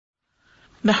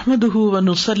نحمده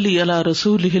ونصلي على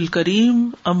رسوله الكريم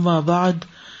اما بعد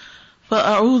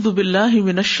فاعوذ بالله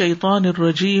من الشيطان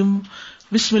الرجيم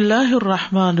بسم الله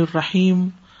الرحمن الرحيم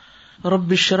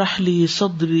رب اشرح لي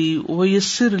صدري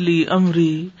ويسر لي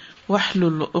امري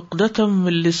واحلل عقدة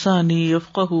من لساني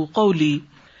يفقهوا قولي.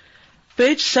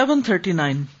 Page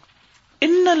 739.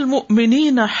 ان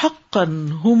المؤمنين حقا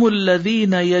هم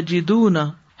الذين يجدون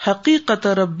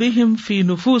حقيقة ربهم في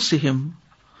نفوسهم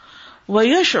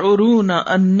وَيَشْعُرُونَ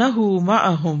أَنَّهُ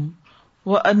مَعَهُمْ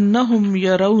وَأَنَّهُمْ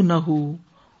يَرَوْنَهُ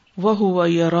وَهُوَ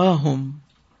يَرَاهُمْ.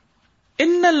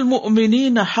 إِنَّ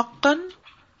الْمُؤْمِنِينَ حَقًّا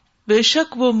بے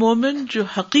شک وہ مومن جو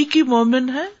حقیقی مومن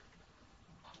ہے،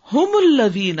 ہم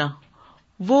الذین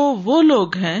وہ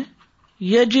لوگ ہیں،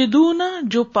 یجدون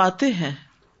جو پاتے ہیں،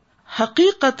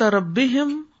 حقیقت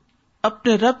ربہم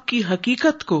اپنے رب کی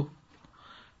حقیقت کو،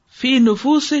 فی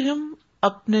نفوسہم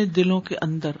اپنے دلوں کے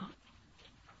اندر،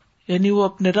 یعنی وہ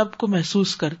اپنے رب کو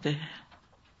محسوس کرتے ہیں.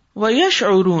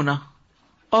 وَيَشْعُرُونَ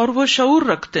اور وہ شعور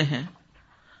رکھتے ہیں،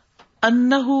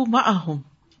 أَنَّهُ مَعَهُمْ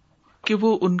کہ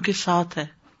وہ ان کے ساتھ ہے،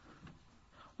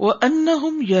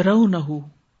 وَأَنَّهُمْ يَرَوْنَهُ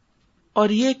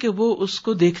اور یہ کہ وہ اس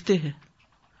کو دیکھتے ہیں،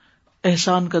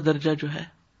 احسان کا درجہ جو ہے،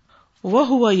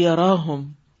 وَهُوَ يَرَاهُمْ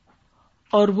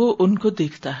اور وہ ان کو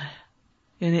دیکھتا ہے،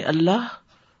 یعنی اللہ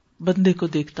بندے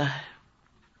کو دیکھتا ہے.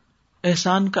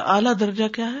 احسان کا اعلیٰ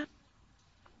درجہ کیا ہے؟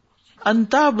 ان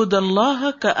تعبد اللہ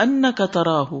کأنک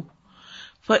تراہ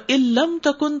فإن لم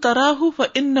تکن تراہ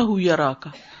فإنہ یراک.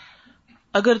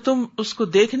 اگر تم اس کو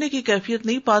دیکھنے کی کیفیت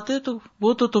نہیں پاتے تو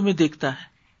وہ تو تمہیں دیکھتا ہے.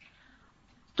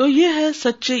 تو یہ ہے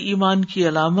سچے ایمان کی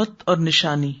علامت اور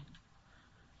نشانی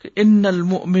کہ ان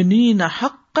المؤمنین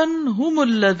حقا هم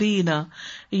الذین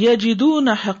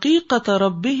یجدون حقیقت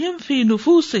ربهم فی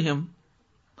نفوسهم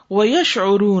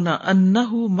ویشعرون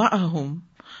انہ معهم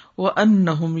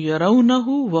وَأَنَّهُمْ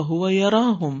يَرَوْنَهُ وَهُوَ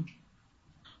يَرَاهُمْ.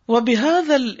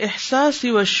 وَبِهَذَا الْإِحْسَاسِ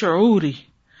وَالشُّعُورِ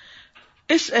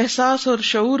اس احساس اور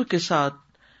شعور کے ساتھ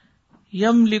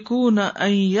يَمْلِكُونَ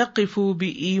أَن يَقِفُوا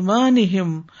بِإِيمَانِهِمْ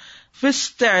فِي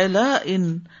اسْتِعْلَاءٍ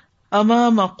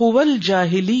أَمَامَ قُوَى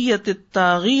الْجَاهِلِيَّةِ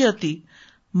الطَّاغِيَةِ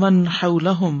مَنْ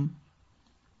حَوْلَهُمْ.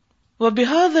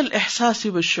 وَبِهَذَا الْإِحْسَاسِ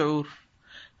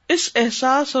وَالشُّعُورِ اس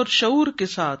احساس اور شعور کے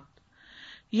ساتھ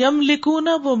یملکون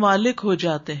وہ مالک ہو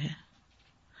جاتے ہیں،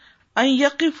 ان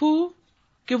یقفوا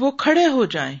کہ وہ کھڑے ہو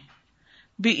جائیں،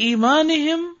 بی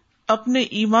ایمانہم اپنے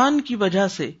ایمان کی وجہ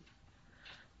سے،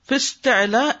 فی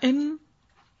استعلاء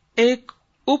ایک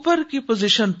اوپر کی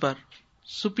پوزیشن پر،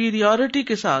 سپیریورٹی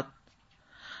کے ساتھ،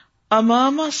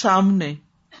 امام سامنے،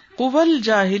 قول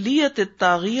جاہلیت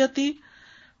الطاغیتی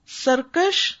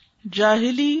سرکش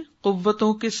جاہلی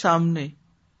قوتوں کے سامنے،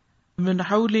 من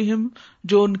حولہم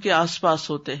جو ان کے آس پاس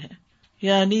ہوتے ہیں.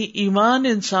 یعنی ایمان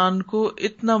انسان کو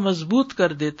اتنا مضبوط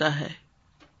کر دیتا ہے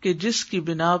کہ جس کی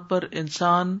بنا پر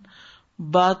انسان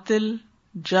باطل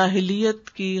جاہلیت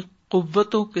کی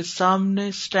قوتوں کے سامنے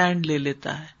سٹینڈ لے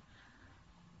لیتا ہے،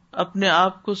 اپنے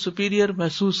آپ کو سپیریئر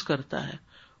محسوس کرتا ہے،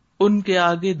 ان کے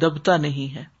آگے دبتا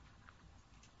نہیں ہے.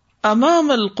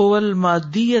 امام القوى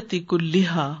المادیۃ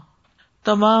کلھا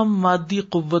تمام مادی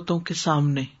قوتوں کے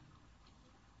سامنے،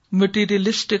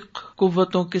 مٹیریلسٹک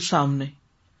قوتوں کے سامنے،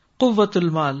 قوت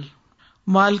المال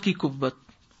مال کی قوت،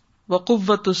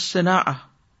 وقوت الصناعہ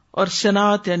اور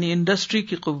صنعت یعنی انڈسٹری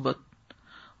کی قوت،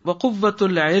 وقوت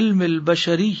العلم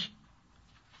البشری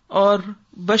اور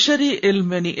بشری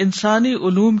علم یعنی انسانی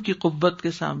علوم کی قوت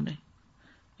کے سامنے،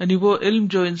 یعنی وہ علم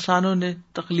جو انسانوں نے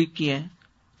تخلیق کیے ہیں،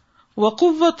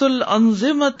 وقوت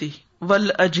الانظمۃ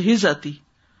والاجہزۃ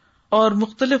اور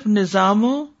مختلف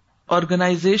نظاموں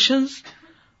آرگنائزیشنز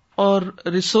اور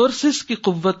ریسورسز کی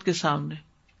قوت کے سامنے.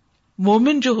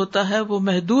 مومن جو ہوتا ہے وہ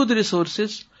محدود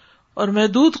ریسورسز اور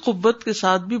محدود قوت کے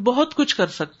ساتھ بھی بہت کچھ کر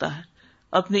سکتا ہے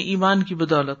اپنے ایمان کی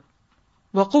بدولت.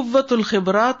 وقوت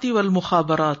الخبرات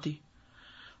والمخابرات،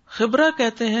 خبرہ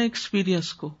کہتے ہیں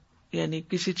ایکسپیرئنس کو، یعنی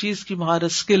کسی چیز کی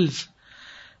مہارت، سکلز،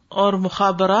 اور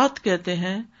مخابرات کہتے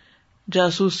ہیں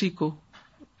جاسوسی کو،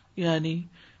 یعنی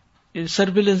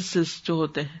سرویلنسز جو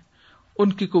ہوتے ہیں ان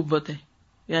کی قوتیں.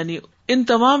 یعنی ان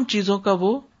تمام چیزوں کا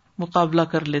وہ مقابلہ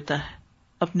کر لیتا ہے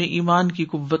اپنے ایمان کی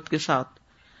قوت کے ساتھ.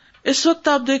 اس وقت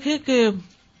آپ دیکھیں کہ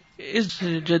اس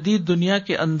جدید دنیا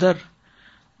کے اندر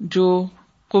جو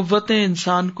قوتیں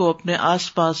انسان کو اپنے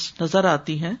آس پاس نظر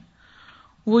آتی ہیں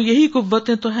وہ یہی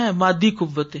قوتیں تو ہیں، مادی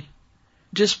قوتیں،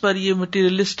 جس پر یہ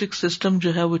مٹیریلسٹک سسٹم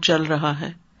جو ہے وہ چل رہا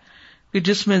ہے، کہ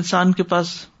جس میں انسان کے پاس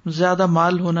زیادہ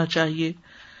مال ہونا چاہیے،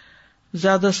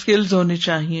 زیادہ سکلز ہونی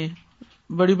چاہیے،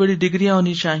 بڑی بڑی ڈگریاں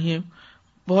ہونی چاہیے،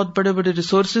 بہت بڑے بڑے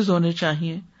ریسورسز ہونے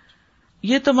چاہیے.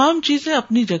 یہ تمام چیزیں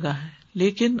اپنی جگہ ہیں،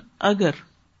 لیکن اگر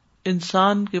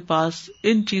انسان کے پاس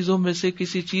ان چیزوں میں سے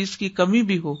کسی چیز کی کمی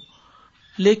بھی ہو،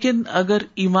 لیکن اگر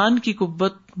ایمان کی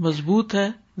قوت مضبوط ہے،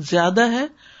 زیادہ ہے،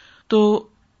 تو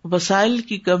وسائل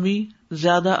کی کمی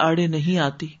زیادہ آڑے نہیں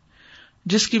آتی،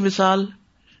 جس کی مثال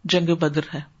جنگ بدر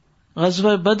ہے۔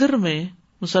 غزوہ بدر میں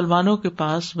مسلمانوں کے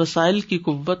پاس وسائل کی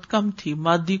قوت کم تھی،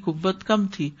 مادی قوت کم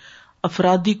تھی،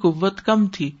 افرادی قوت کم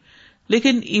تھی،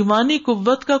 لیکن ایمانی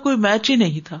قوت کا کوئی میچ ہی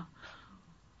نہیں تھا۔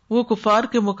 وہ کفار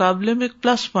کے مقابلے میں ایک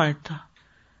پلس پوائنٹ تھا،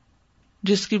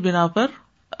 جس کی بنا پر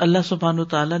اللہ سبحانہ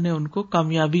وتعالیٰ نے ان کو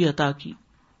کامیابی عطا کی۔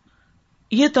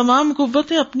 یہ تمام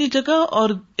قوتیں اپنی جگہ، اور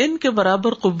ان کے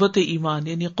برابر قوت ایمان،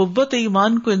 یعنی قوت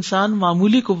ایمان کو انسان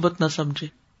معمولی قوت نہ سمجھے۔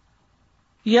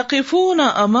 یقفون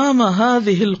امام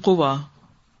هذه القوى،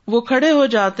 وہ کھڑے ہو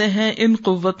جاتے ہیں ان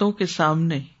قوتوں کے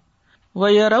سامنے،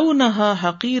 وَيَرَوْنَهَا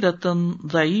حَقِيرَةً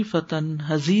ضَعِيفَةً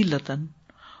هَزِيلَةً،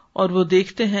 اور وہ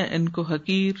دیکھتے ہیں ان کو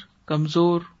حقیر،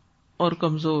 کمزور اور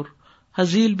کمزور،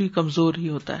 ہزیل بھی کمزور ہی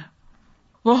ہوتا ہے۔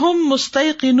 وَهُمْ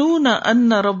مُسْتَيْقِنُونَ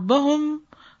أَنَّ رَبَّهُمْ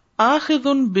آخِذٌ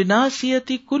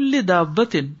بِنَاصِيَةِ كُلِّ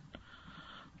دَابَّةٍ،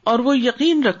 اور وہ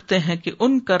یقین رکھتے ہیں کہ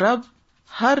ان کا رب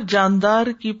ہر جاندار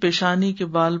کی پیشانی کے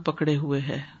بال پکڑے ہوئے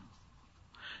ہے،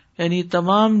 یعنی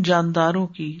تمام جانداروں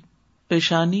کی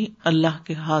پیشانی اللہ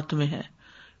کے ہاتھ میں ہے،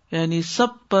 یعنی سب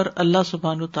پر اللہ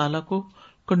سبحانہ تعالیٰ کو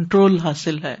کنٹرول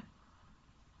حاصل ہے۔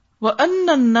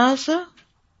 وَأَنَّ النَّاسَ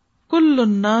كُلُّ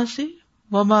النَّاسِ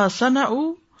وَمَا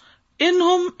صَنَعُوا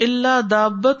إِنْهُمْ إِلَّا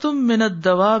دَابَّةٌ مِّنَ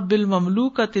الدَّوَابِّ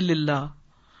الْمَمْلُوكَةِ لِلَّهِ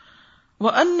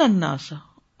وَأَنَّ النَّاسَ،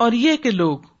 اور یہ کہ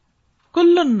لوگ،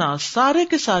 كُلُّ النَّاسِ سارے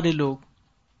کے سارے لوگ،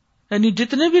 یعنی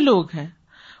جتنے بھی لوگ ہیں،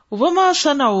 وَمَا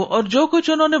صَنَعُوا اور جو کچھ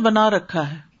انہوں نے بنا رکھا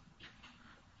ہے،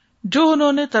 جو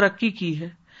انہوں نے ترقی کی ہے،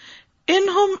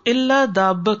 انہم الا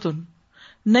دابۃ،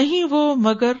 نہیں وہ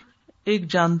مگر ایک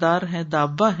جاندار ہے،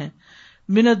 دابہ ہے،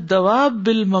 من الدواب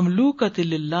المملوکۃ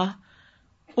للہ،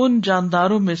 ان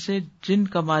جانداروں میں سے جن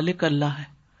کا مالک اللہ ہے،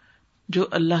 جو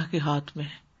اللہ کے ہاتھ میں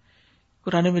ہے۔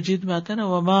 قرآن مجید میں آتا ہے نا،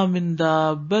 وما من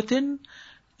دابۃ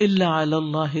الا علی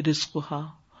اللہ رزقها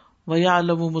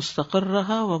وَيَعْلَمُ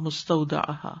مُسْتَقَرَّهَا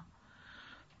وَمُسْتَوْدَعَهَا،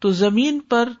 تو زمین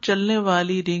پر چلنے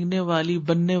والی، رینگنے والی،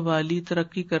 بننے والی،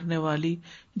 ترقی کرنے والی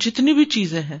جتنی بھی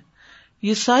چیزیں ہیں،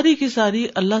 یہ ساری کی ساری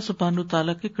اللہ سبحانہ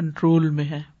تعالیٰ کے کنٹرول میں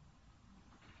ہے۔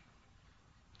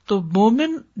 تو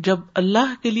مومن جب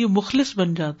اللہ کے لیے مخلص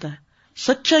بن جاتا ہے،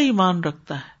 سچا ایمان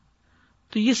رکھتا ہے،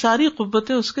 تو یہ ساری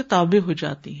قوتیں اس کے تابع ہو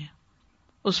جاتی ہیں،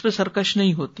 اس پہ سرکش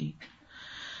نہیں ہوتی۔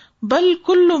 بل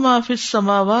کل ما فی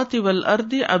السماوات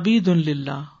والارض عبید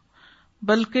للہ،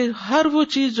 بلکہ ہر وہ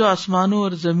چیز جو آسمانوں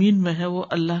اور زمین میں ہے وہ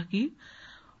اللہ کی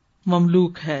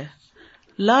مملوک ہے۔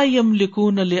 لا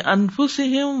یملکون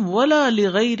لانفسہم ولا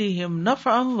لغیرہم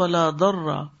نفعا ولا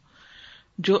ضرا،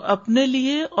 جو اپنے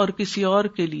لیے اور کسی اور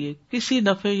کے لیے کسی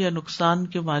نفع یا نقصان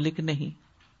کے مالک نہیں۔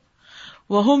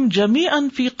 وہم جمیعا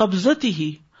فی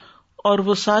قبضتہ، اور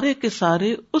وہ سارے کے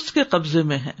سارے اس کے قبضے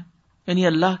میں ہیں، یعنی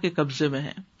اللہ کے قبضے میں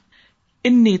ہیں۔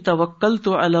 انی توکلت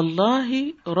علی اللہ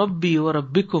ربی و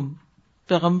ربکم،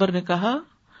 پیغمبر نے کہا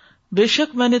بے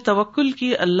شک میں نے توکل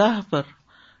کی اللہ پر،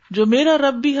 جو میرا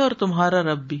رب بھی ہے اور تمہارا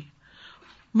رب بھی۔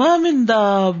 ما من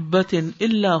دابۃ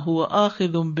الا هو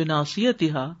آخذ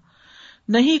بناصیتها،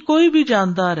 نہیں کوئی بھی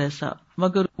جاندار ایسا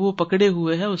مگر وہ پکڑے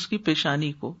ہوئے ہے اس کی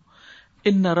پیشانی کو۔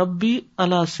 ان ربی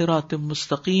علی صراط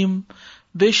مستقیم،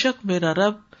 بے شک میرا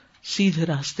رب سیدھے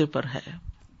راستے پر ہے۔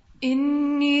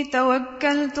 انی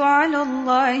توکلت علی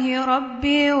اللہ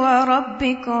ربی و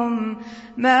ربکم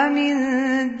ما من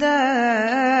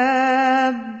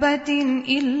دابۃ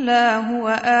الا هو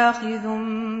آخذ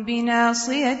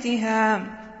بناصیتها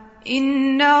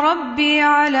ان ربی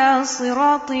علی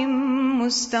صراط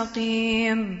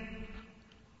مستقیم۔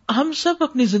 ہم سب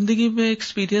اپنی زندگی میں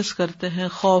ایکسپیرئنس کرتے ہیں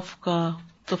خوف کا،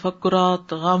 تفکرات،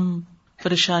 غم،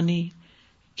 پریشانی،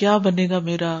 کیا بنے گا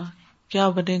میرا، کیا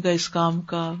بنے گا اس کام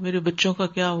کا، میرے بچوں کا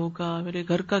کیا ہوگا، میرے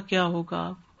گھر کا کیا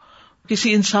ہوگا۔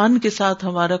 کسی انسان کے ساتھ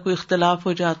ہمارا کوئی اختلاف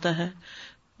ہو جاتا ہے،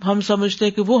 ہم سمجھتے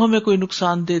ہیں کہ وہ ہمیں کوئی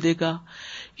نقصان دے دے گا،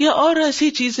 یا اور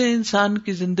ایسی چیزیں انسان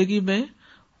کی زندگی میں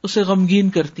اسے غمگین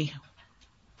کرتی ہیں،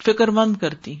 فکر مند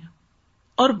کرتی ہیں۔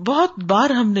 اور بہت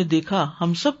بار ہم نے دیکھا،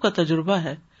 ہم سب کا تجربہ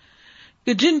ہے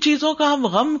کہ جن چیزوں کا ہم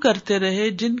غم کرتے رہے،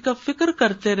 جن کا فکر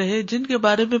کرتے رہے، جن کے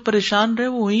بارے میں پریشان رہے،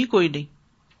 وہ ہوئی کوئی نہیں،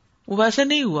 وہ ویسے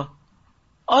نہیں ہوا،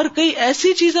 اور کئی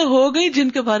ایسی چیزیں ہو گئی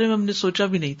جن کے بارے میں ہم نے سوچا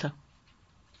بھی نہیں تھا۔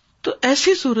 تو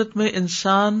ایسی صورت میں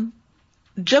انسان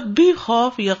جب بھی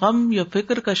خوف یا غم یا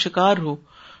فکر کا شکار ہو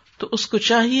تو اس کو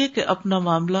چاہیے کہ اپنا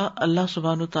معاملہ اللہ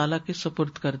سبحانہ تعالیٰ کے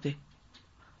سپرد کر دے،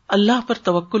 اللہ پر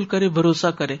توکل کرے، بھروسہ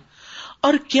کرے۔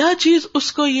 اور کیا چیز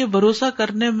اس کو یہ بھروسہ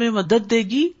کرنے میں مدد دے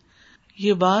گی،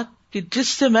 یہ بات کہ جس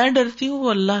سے میں ڈرتی ہوں وہ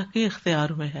اللہ کے اختیار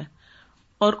میں ہے،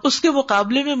 اور اس کے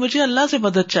مقابلے میں مجھے اللہ سے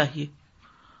مدد چاہیے.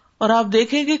 اور آپ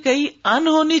دیکھیں کہ کئی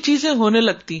انہونی چیزیں ہونے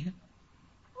لگتی ہیں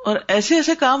اور ایسے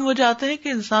ایسے کام ہو جاتے ہیں کہ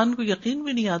انسان کو یقین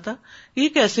بھی نہیں آتا یہ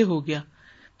کیسے ہو گیا.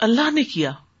 اللہ نے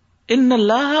کیا. ان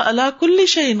اللہ علی کل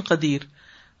شیء قدیر،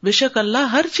 بے شک اللہ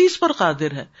ہر چیز پر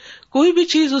قادر ہے، کوئی بھی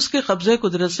چیز اس کے قبضے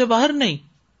قدرت سے باہر نہیں.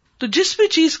 تو جس بھی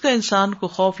چیز کا انسان کو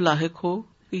خوف لاحق ہو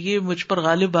کہ یہ مجھ پر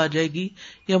غالب آ جائے گی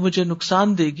یا مجھے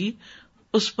نقصان دے گی،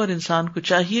 اس پر انسان کو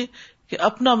چاہیے کہ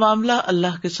اپنا معاملہ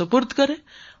اللہ کے سپرد کرے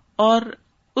اور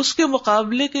اس کے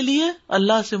مقابلے کے لیے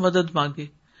اللہ سے مدد مانگے.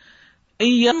 ان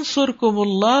ینصرکم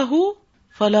اللہ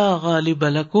فلا غالب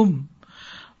لکم،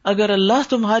 اگر اللہ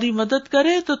تمہاری مدد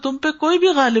کرے تو تم پہ کوئی بھی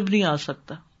غالب نہیں آ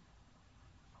سکتا.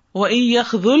 وَإِن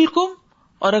يَخْذُلْكُمْ،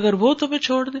 اور اگر وہ تمہیں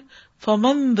چھوڑ دے،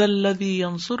 فَمَنْ ذَا الَّذِي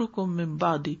يَنصُرُكُمْ مِنْ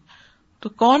بَعْدِهِ، تو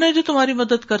کون ہے جو تمہاری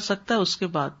مدد کر سکتا ہے اس کے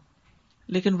بعد.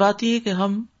 لیکن بات یہ ہے کہ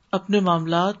ہم اپنے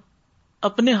معاملات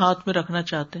اپنے ہاتھ میں رکھنا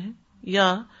چاہتے ہیں یا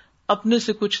اپنے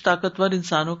سے کچھ طاقتور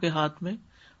انسانوں کے ہاتھ میں،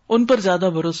 ان پر زیادہ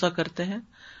بھروسہ کرتے ہیں،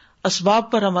 اسباب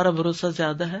پر ہمارا بھروسہ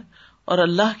زیادہ ہے اور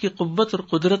اللہ کی قوت اور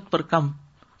قدرت پر کم.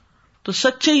 تو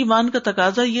سچے ایمان کا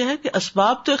تقاضا یہ ہے کہ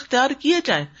اسباب تو اختیار کیے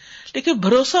جائیں لیکن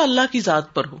بھروسہ اللہ کی ذات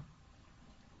پر ہو.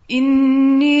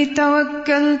 انی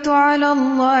توکلت علی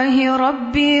اللہ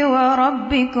ربی و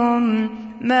ربکم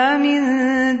ما من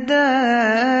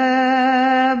دابۃ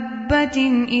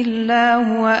الا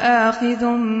هو آخذ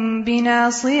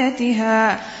بناصیتها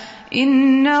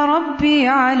ان ربی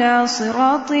علی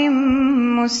صراط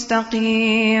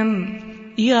مستقیم.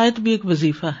 یہ آیت بھی ایک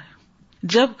وظیفہ ہے.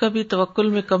 جب کبھی توکل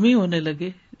میں کمی ہونے لگے،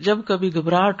 جب کبھی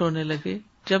گھبراہٹ ہونے لگے،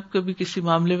 جب کبھی کسی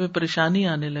معاملے میں پریشانی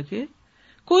آنے لگے،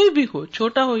 کوئی بھی ہو،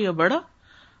 چھوٹا ہو یا بڑا،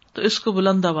 تو اس کو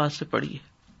بلند آواز سے پڑھیے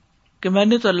کہ میں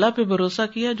نے تو اللہ پہ بھروسہ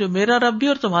کیا جو میرا رب بھی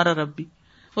اور تمہارا رب بھی.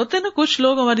 ہوتے نا کچھ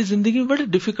لوگ ہماری زندگی میں بڑے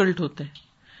ڈیفیکلٹ ہوتے ہیں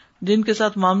جن کے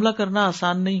ساتھ معاملہ کرنا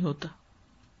آسان نہیں ہوتا.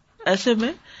 ایسے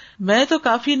میں تو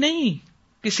کافی نہیں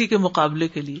کسی کے مقابلے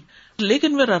کے لیے،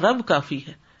 لیکن میرا رب کافی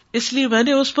ہے، اس لیے میں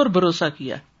نے اس پر بھروسہ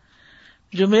کیا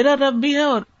جو میرا رب بھی ہے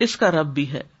اور اس کا رب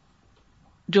بھی ہے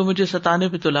جو مجھے ستانے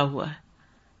پہ تلا ہوا ہے.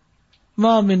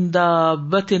 ما من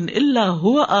دابۃ الا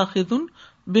هو آخذ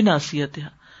بناصیتها،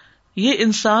 یہ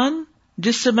انسان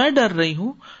جس سے میں ڈر رہی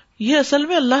ہوں یہ اصل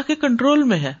میں اللہ کے کنٹرول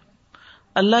میں ہے.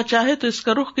 اللہ چاہے تو اس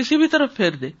کا رخ کسی بھی طرف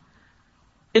پھیر دے.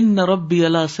 ان ربی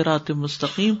علی صراط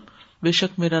مستقیم، بے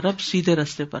شک میرا رب سیدھے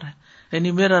رستے پر ہے.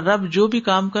 یعنی میرا رب جو بھی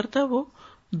کام کرتا ہے وہ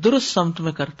درست سمت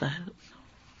میں کرتا ہے.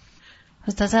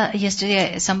 Ustaza,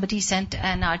 yesterday somebody sent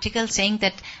an article saying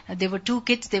that there were two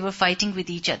kids, they were fighting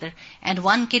with each other, and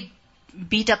one kid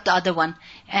beat up the other one,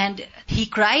 and he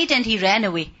cried and he ran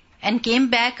away and came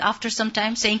back after some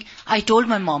time saying, I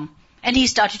told my mom, and he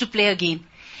started to play again.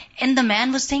 And the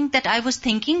man was saying that I was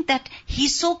thinking that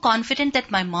he's so confident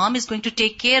that my mom is going to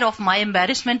take care of my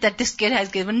embarrassment that this kid has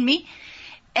given me.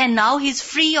 And now he's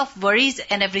free of worries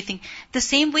and everything. The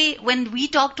same way when we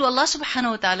talk to Allah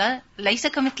subhanahu wa ta'ala,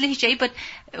 laisa kamithlihi shay, but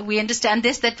we understand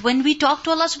this, that when we talk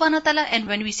to Allah subhanahu wa ta'ala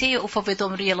and when we say ufawwidu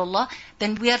amri ila Allah,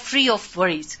 then we are free of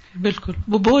worries. بالکل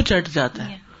وہ بوجھ ہٹ جاتا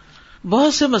ہے.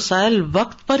 بہت سے مسائل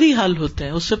وقت پر ہی حل ہوتے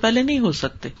ہیں، اس سے پہلے نہیں ہو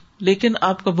سکتے، لیکن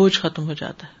آپ کا بوجھ ختم ہو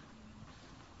جاتا ہے.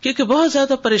 کیونکہ بہت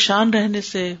زیادہ پریشان رہنے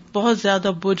سے، بہت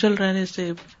زیادہ بوجھل رہنے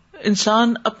سے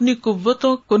انسان اپنی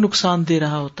قوتوں کو نقصان دے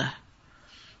رہا ہوتا ہے.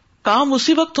 کام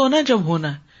اسی وقت ہونا ہے جب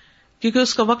ہونا ہے، کیونکہ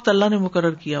اس کا وقت اللہ نے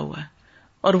مقرر کیا ہوا ہے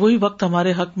اور وہی وقت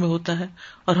ہمارے حق میں ہوتا ہے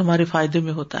اور ہمارے فائدے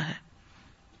میں ہوتا ہے.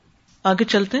 آگے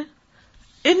چلتے ہیں.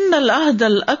 ان العہد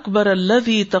الاکبر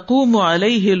الذی تقوم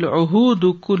علیہ العہود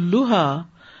کلھا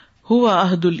هو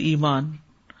عہد الایمان،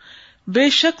 بے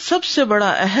شک سب سے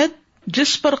بڑا عہد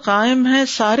جس پر قائم ہے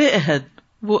سارے عہد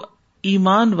وہ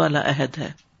ایمان والا عہد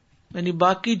ہے. یعنی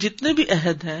باقی جتنے بھی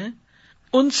عہد ہیں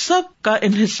ان سب کا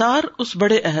انحصار اس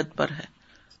بڑے عہد پر ہے.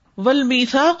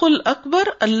 والمیثاق الاکبر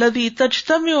الذی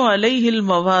تجتمع علیہ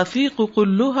المواثیق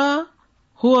کلھا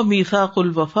هو میثاق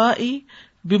الوفاء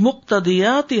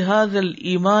بمقتضیات ھذا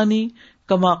الایمان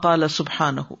کما قال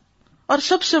سبحانہ، اور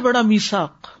سب سے بڑا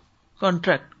میثاق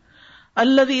کانٹریکٹ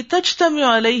الذی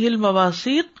تجتمع علیہ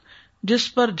المواثیق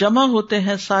جس پر جمع ہوتے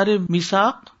ہیں سارے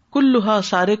میثاق، کلھا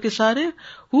سارے کے سارے،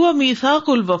 هو میثاق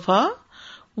الوفاء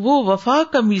وہ وفا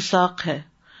کا میثاق ہے،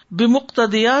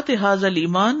 بمقتضیات ھذا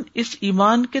الایمان اس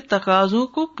ایمان کے تقاضوں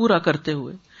کو پورا کرتے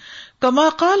ہوئے، کما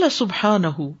قال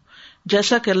سبحانہ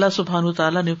جیسا کہ اللہ سبحانہ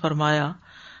تعالیٰ نے فرمایا،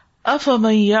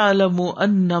 افمن یعلم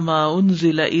انما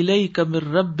انزل الیک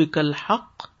من ربک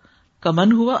الحق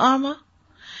کمن هو اعمی،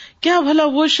 کیا بھلا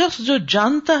وہ شخص جو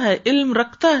جانتا ہے، علم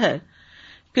رکھتا ہے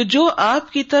کہ جو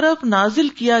آپ کی طرف نازل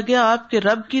کیا گیا آپ کے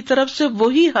رب کی طرف سے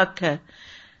وہی حق ہے،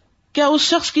 کیا اس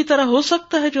شخص کی طرح ہو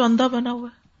سکتا ہے جو اندھا بنا ہوا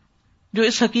ہے، جو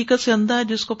اس حقیقت سے اندھا ہے،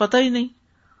 جس کو پتہ ہی نہیں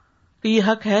کہ یہ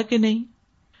حق ہے کہ نہیں؟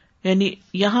 یعنی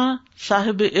یہاں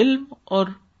صاحب علم اور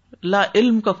لا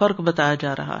علم کا فرق بتایا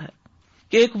جا رہا ہے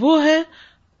کہ ایک وہ ہے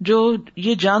جو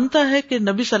یہ جانتا ہے کہ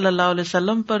نبی صلی اللہ علیہ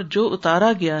وسلم پر جو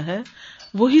اتارا گیا ہے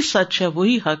وہی سچ ہے،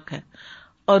 وہی حق ہے،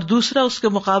 اور دوسرا اس کے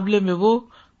مقابلے میں وہ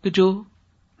کہ جو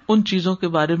ان چیزوں کے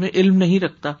بارے میں علم نہیں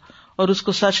رکھتا اور اس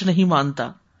کو سچ نہیں مانتا.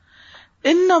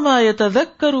 انما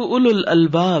یتذکر اولو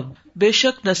الالباب، بے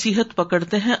شک نصیحت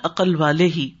پکڑتے ہیں عقل والے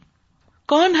ہی.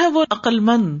 کون ہے وہ عقل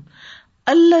مند؟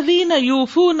 الذین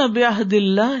یوفون بعہد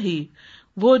اللہ،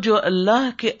 وہ جو اللہ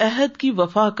کے عہد کی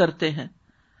وفا کرتے ہیں.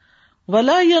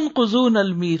 ولا ینقضون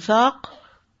المیثاق،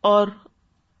 اور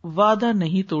وعدہ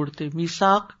نہیں توڑتے،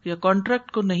 میثاق یا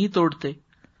کانٹریکٹ کو نہیں توڑتے.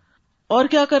 اور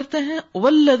کیا کرتے ہیں؟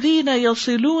 والذین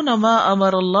یصلون ما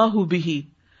امر اللہ بہ،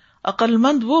 عقل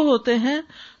مند وہ ہوتے ہیں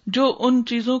جو ان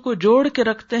چیزوں کو جوڑ کے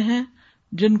رکھتے ہیں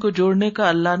جن کو جوڑنے کا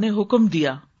اللہ نے حکم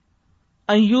دیا،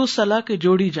 ان یوصلا کے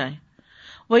جوڑی جائیں.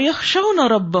 ویخشون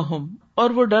ربہم، اور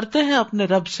وہ ڈرتے ہیں اپنے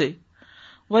رب سے.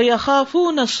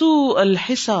 ویخافون سوء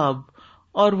الحساب،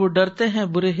 اور وہ ڈرتے ہیں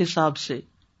برے حساب سے.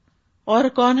 اور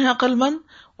کون ہے عقل مند؟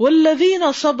 والذین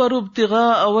صبروا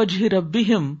ابتغاء وجہ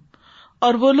ربہم،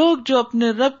 اور وہ لوگ جو اپنے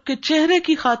رب کے چہرے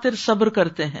کی خاطر صبر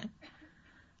کرتے ہیں،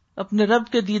 اپنے رب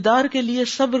کے دیدار کے لیے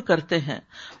صبر کرتے ہیں.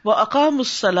 وَأَقَامُوا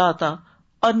الصَّلَاةَ،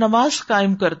 اور نماز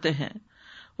قائم کرتے ہیں.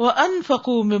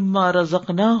 وَأَنفَقُوا مِمَّا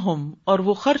رَزَقْنَاهُمْ، اور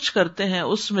وہ خرچ کرتے ہیں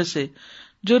اس میں سے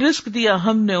جو رزق دیا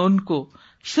ہم نے ان کو.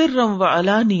 سِرًّا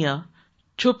وَعَلَانِيَةً،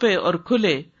 چھپے اور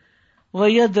کھلے.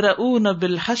 وَيَدْرَؤُونَ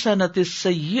بِالْحَسَنَةِ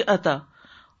السَّيِّئَةَ،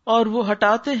 اور وہ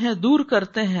ہٹاتے ہیں، دور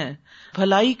کرتے ہیں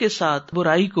بھلائی کے ساتھ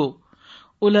برائی کو.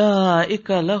 اولئک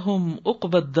لہم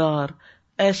عقبی الدار،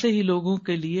 ایسے ہی لوگوں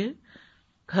کے لیے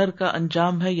گھر کا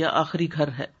انجام ہے یا آخری گھر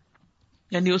ہے،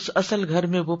 یعنی اس اصل گھر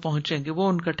میں وہ پہنچیں گے، وہ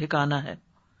ان کا ٹھکانہ ہے.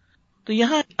 تو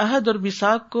یہاں عہد اور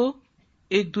میثاق کو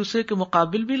ایک دوسرے کے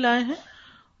مقابل بھی لائے ہیں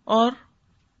اور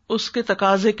اس کے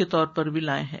تقاضے کے طور پر بھی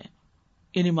لائے ہیں،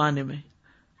 یعنی معنی میں.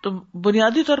 تو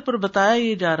بنیادی طور پر بتایا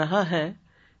یہ جا رہا ہے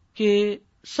کہ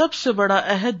سب سے بڑا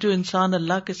عہد جو انسان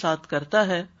اللہ کے ساتھ کرتا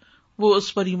ہے وہ اس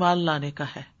پر ایمان لانے کا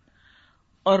ہے،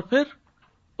 اور پھر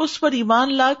اس پر ایمان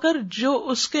لا کر جو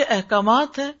اس کے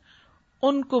احکامات ہیں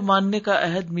ان کو ماننے کا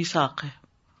عہد میثاق ہے.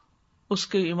 اس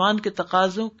کے ایمان کے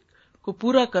تقاضوں کو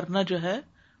پورا کرنا جو ہے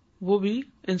وہ بھی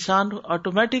انسان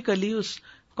آٹومیٹیکلی اس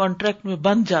کانٹریکٹ میں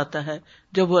بن جاتا ہے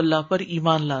جب وہ اللہ پر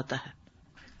ایمان لاتا ہے.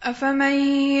 أَفَمَن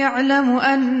يَعْلَمُ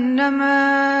أَنَّمَا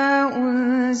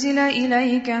أُنزِلَ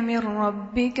إِلَيْكَ مِن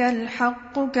رَّبِّكَ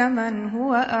الْحَقُّ كَمَنْ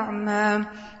هُوَ أَعْمَىٰ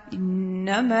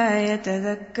إِنَّمَا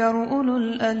يَتَذَكَّرُ أُولُو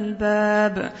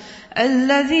الْأَلْبَابِ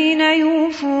الَّذِينَ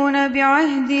يُوفُونَ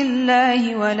بِعَهْدِ اللَّهِ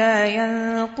وَلَا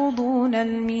يَنقُضُونَ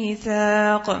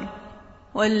الْمِيثَاقَ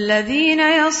والذین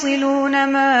یصلون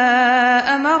ما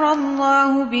امر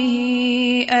اللہ به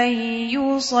ان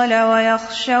یوصل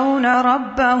ویخشون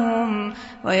ربهم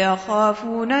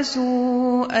ویخافون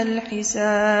سوء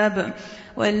الحساب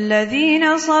والذین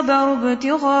صبروا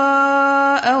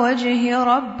ابتغاء وجہ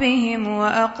ربهم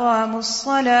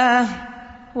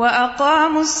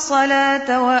وأقاموا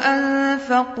الصلاة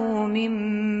وأنفقوا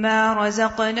مما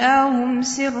رزقناهم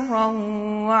سرا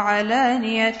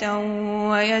وعلانية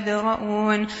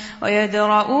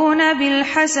ويدرؤون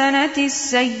بالحسنة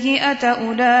السيئة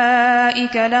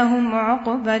أولئك لهم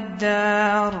عقبى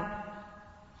الدار.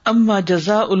 اما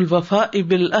جزاء الوفاء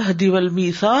بالعہد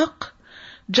والمیثاق،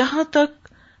 جہاں تک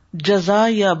جزا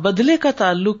یا بدلے کا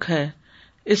تعلق ہے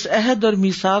اس عہد اور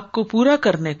میثاق کو پورا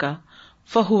کرنے کا،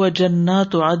 فَهُوَ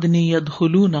جَنَّاتُ عَدْنٍ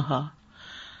يَدْخُلُونَهَا،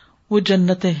 وہ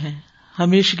جنتیں ہیں،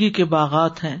 ہمیشگی کے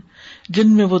باغات ہیں جن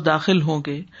میں وہ داخل ہوں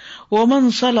گے. وَمَنْ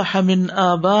صَلَحَ مِنْ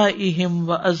آبَائِهِمْ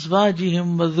وَأَزْوَاجِهِمْ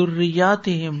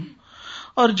وَذُرِّيَّاتِهِمْ،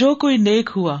 اور جو کوئی نیک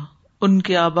ہوا ان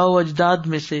کے آباء و اجداد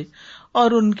میں سے اور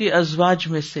ان کے ازواج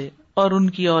میں سے اور ان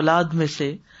کی اولاد میں سے.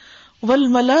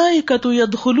 وَالْمَلَائِكَةُ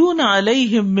يَدْخُلُونَ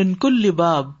عَلَيْهِمْ مِنْ كُلِّ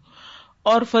بَابٍ،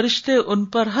 اور فرشتے ان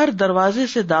پر ہر دروازے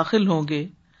سے داخل ہوں گے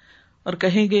اور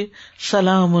کہیں گے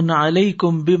سلام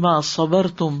علیکم بما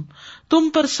صبرتم، تم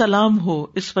پر سلام ہو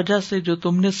اس وجہ سے جو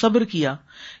تم نے صبر کیا،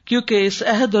 کیونکہ اس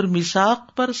عہد اور میثاق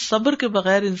پر صبر کے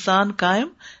بغیر انسان قائم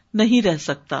نہیں رہ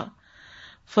سکتا.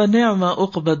 فنعم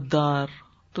عقبی الدار،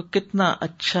 تو کتنا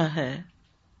اچھا ہے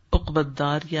عقبی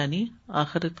الدار یعنی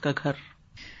آخرت کا گھر.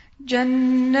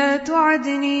 جنات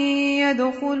عدن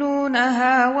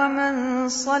يدخلونها ومن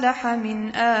صلح من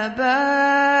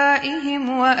آبائهم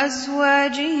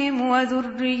وأزواجهم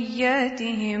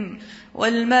وذرياتهم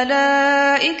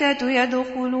والملائكة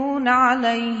يدخلون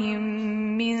عليهم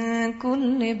من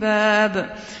كل باب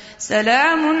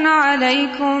سلام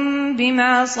علیکم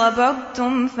بما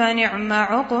صبرتم فنعم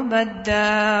عقبى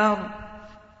الدار.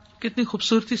 کتنی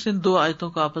خوبصورتی سے ان دو آیتوں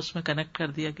کو آپس میں کنیکٹ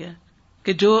کر دیا گیا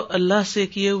کہ جو اللہ سے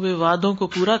کیے ہوئے وعدوں کو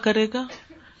پورا کرے گا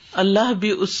اللہ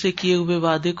بھی اس سے کیے ہوئے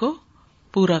وعدے کو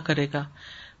پورا کرے گا.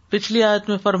 پچھلی آیت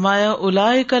میں فرمایا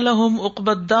اولئک لہم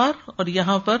عقبی الدار، اور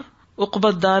یہاں پر عقبی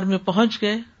الدار میں پہنچ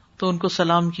گئے تو ان کو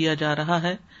سلام کیا جا رہا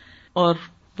ہے. اور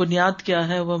بنیاد کیا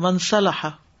ہے؟ وہ من صلح،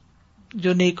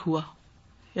 جو نیک ہوا،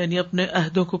 یعنی اپنے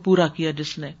عہدوں کو پورا کیا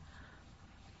جس نے.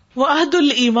 وہ عہد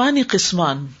الایمان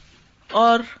قسمان،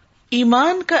 اور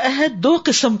ایمان کا عہد دو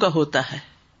قسم کا ہوتا ہے.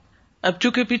 اب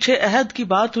چونکہ پیچھے عہد کی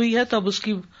بات ہوئی ہے تو اب اس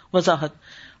کی وضاحت.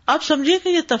 آپ سمجھیے کہ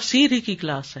یہ تفسیر ہی کی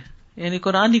کلاس ہے، یعنی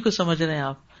قرآن ہی کو سمجھ رہے ہیں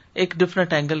آپ ایک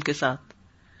ڈفرنٹ اینگل کے ساتھ.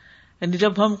 یعنی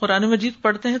جب ہم قرآن مجید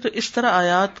پڑھتے ہیں تو اس طرح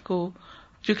آیات کو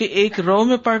چونکہ ایک رو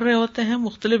میں پڑھ رہے ہوتے ہیں،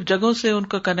 مختلف جگہوں سے ان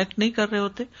کو کنیکٹ نہیں کر رہے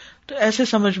ہوتے، تو ایسے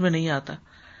سمجھ میں نہیں آتا.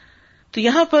 تو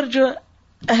یہاں پر جو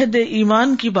عہد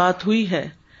ایمان کی بات ہوئی ہے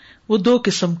وہ دو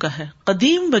قسم کا ہے،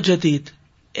 قدیم و جدید،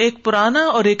 ایک پرانا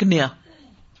اور ایک نیا.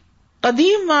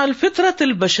 قدیم مع الفطرت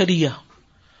البشریہ،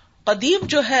 قدیم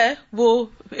جو ہے وہ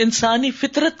انسانی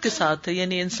فطرت کے ساتھ ہے،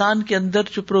 یعنی انسان کے اندر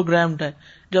جو پروگرامڈ ہے.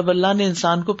 جب اللہ نے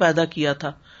انسان کو پیدا کیا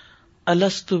تھا،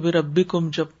 الست بربکم،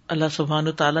 جب اللہ سبحانہ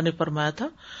وتعالیٰ نے فرمایا تھا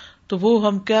تو وہ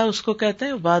ہم کیا اس کو کہتے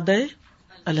ہیں؟ وعدہ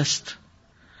الست.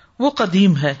 وہ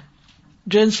قدیم ہے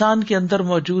جو انسان کے اندر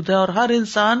موجود ہے اور ہر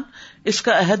انسان اس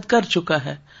کا عہد کر چکا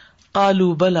ہے.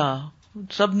 قالوا بلا،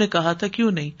 سب نے کہا تھا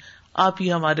کیوں نہیں، آپ ہی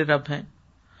ہمارے رب ہیں.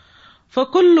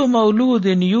 فَكُلُّ مَوْلُودٍ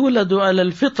يُولَدُ عَلَى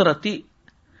الْفِطْرَةِ،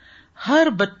 ہر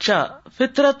بچہ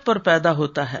فطرت پر پیدا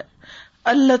ہوتا ہے.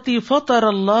 الَّتِي فَطَرَ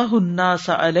اللَّهُ النَّاسَ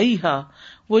عَلَيْهَا،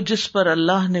 وہ جس پر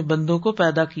اللہ نے بندوں کو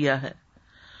پیدا کیا ہے.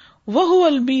 وَهُوَ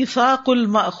الْمِيثَاقُ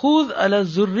الْمَأْخُوذُ عَلَى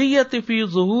الذُّرِّيَّةِ فِي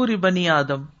ظُهُورِ بَنِي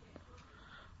آدم،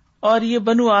 اور یہ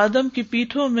بنو آدم کی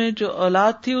پیٹھوں میں جو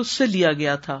اولاد تھی اس سے لیا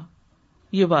گیا تھا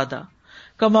یہ وعدہ.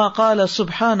 کما قال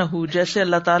سبحانہ، جیسے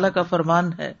اللہ تعالیٰ کا فرمان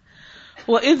ہے،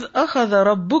 وَإِذْ أَخَذَ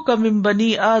رَبُّكَ مِن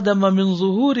بَنِي آدَمَ مِن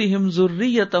ظُهُورِهِمْ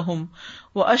ذُرِّيَّتَهُمْ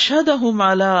وَأَشْهَدَهُمْ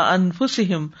عَلَىٰ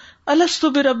أَنفُسِهِمْ أَلَسْتُ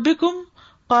بِرَبِّكُمْ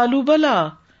قَالُوا بَلَىٰ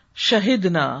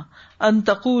شَهِدْنَا أَن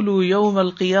تَقُولُوا يَوْمَ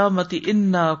الْقِيَامَةِ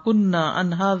إِنَّا كُنَّا عَنْ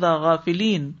هَٰذَا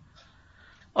غَافِلِينَ.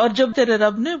 اور جب تیرے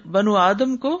رب نے بنو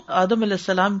آدم کو آدم علیہ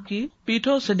السلام کی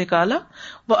پیٹھوں سے نکالا،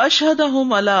 وَأَشْهَدَهُمْ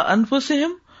عَلَىٰ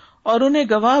أَنفُسِهِمْ، اور انہیں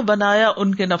گواہ بنایا ان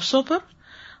کے نفسوں پر،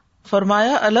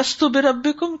 فرمایا الست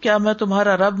بربکم، کیا میں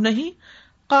تمہارا رب نہیں؟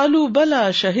 قالوا بلا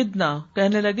شہدنا،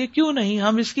 کہنے لگے کیوں نہیں،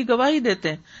 ہم اس کی گواہی دیتے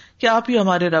ہیں کہ آپ ہی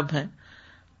ہمارے رب ہیں.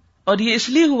 اور یہ اس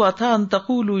لیے ہوا تھا ان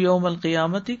تقولوا یوم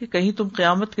القیامت، کہ کہیں تم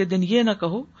قیامت کے دن یہ نہ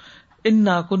کہو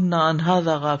انا کنا عن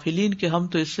ھذا غافلین، کہ ہم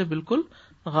تو اس سے بالکل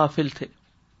غافل تھے.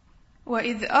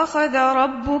 وَإِذْ أَخَذَ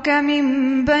رَبُّكَ مِن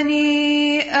بَنِي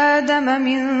آدَمَ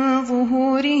مِن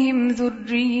ظُهُورِهِمْ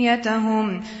ذُرِّيَّتَهُمْ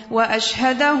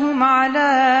وَأَشْهَدَهُمْ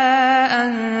عَلَىٰ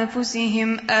أَنفُسِهِمْ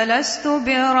أَلَسْتُ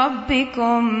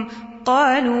بِرَبِّكُمْ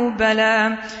قَالُوا بَلَىٰ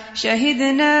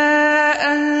شَهِدْنَا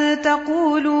أَن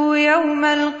تَقُولُوا يَوْمَ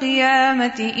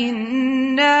الْقِيَامَةِ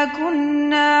إِنَّا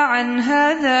كُنَّا عَنْ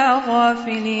هَٰذَا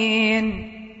غَافِلِينَ.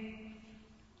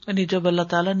 یعنی جب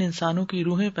اللہ تعالیٰ نے انسانوں کی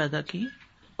روحیں پیدا کی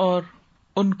اور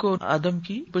ان کو آدم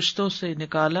کی پشتوں سے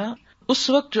نکالا، اس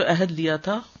وقت جو عہد لیا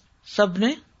تھا سب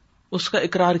نے اس کا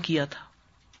اقرار کیا تھا.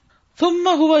 ثم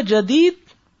ہوا جدید،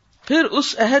 پھر اس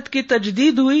عہد کی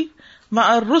تجدید ہوئی مع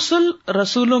الرسل،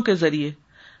 رسولوں کے ذریعے،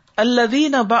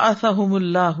 الذین بعثہم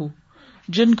اللہ،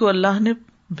 جن کو اللہ نے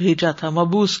بھیجا تھا،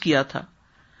 مبعوث کیا تھا.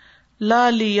 لا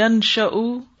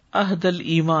لینشأوا عہد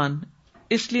الایمان،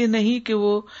 اس لیے نہیں کہ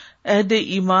وہ عہد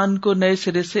ایمان کو نئے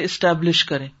سرے سے اسٹیبلش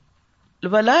کریں،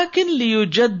 ولیکن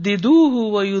لیجددوہ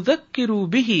ویذکروا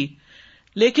بہ،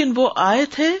 لیکن وہ آئے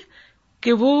تھے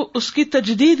کہ وہ اس کی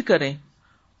تجدید کریں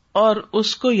اور اس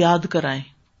کو یاد کرائیں.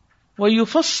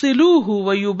 ویفصلوہ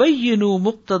ویبینوا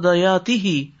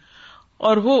مقتضیاتہ،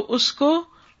 اور وہ اس کو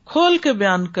کھول کے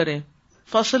بیان کریں.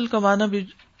 فصل کا معنی بھی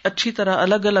اچھی طرح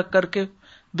الگ الگ کر کے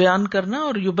بیان کرنا،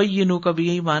 اور یبینوا کا بھی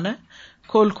یہی معنی ہے،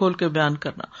 کھول کھول کے بیان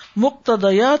کرنا.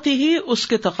 مقتضیاتہ، اس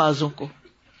کے تقاضوں کو.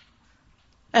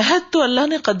 عہد تو اللہ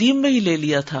نے قدیم میں ہی لے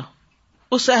لیا تھا،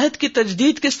 اس عہد کی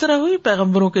تجدید کس طرح ہوئی؟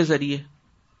 پیغمبروں کے ذریعے،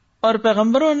 اور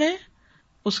پیغمبروں نے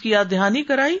اس کی یاد دہانی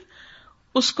کرائی،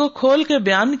 اس کو کھول کے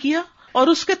بیان کیا اور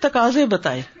اس کے تقاضے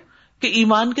بتائے کہ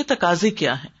ایمان کے تقاضے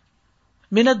کیا ہیں.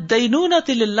 من الدینونۃ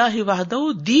للہ وحدہ،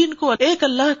 دین کو ایک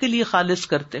اللہ کے لیے خالص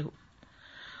کرتے ہو،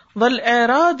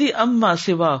 والاعراض عما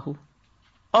سواہ،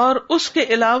 اور اس کے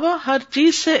علاوہ ہر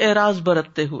چیز سے اعراض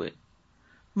برتتے ہوئے،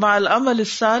 مع العمل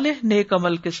الصالح، نیک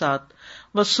عمل کے ساتھ،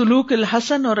 والسلوک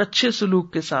الحسن، اور اچھے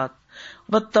سلوک کے ساتھ،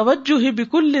 والتوجہ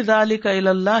بکل ذلک الی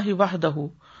اللہ وحدہ،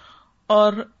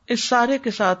 اور اس سارے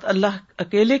کے ساتھ اللہ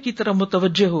اکیلے کی طرف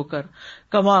متوجہ ہو کر،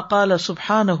 کما قال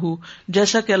سبحانہ،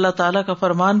 جیسا کہ اللہ تعالیٰ کا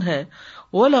فرمان ہے،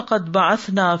 وَلَقَدْ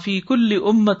بَعَثْنَا فِي كُلِّ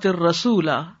أُمَّةٍ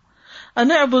رَسُولًا أَنِ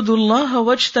اعْبُدُوا اللَّهَ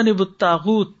وَاجْتَنِبُوا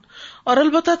الطَّاغُوتَ، اور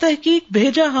البتہ تحقیق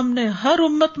بھیجا ہم نے ہر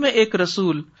امت میں ایک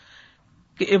رسول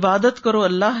کہ عبادت کرو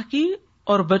اللہ کی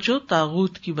اور بچو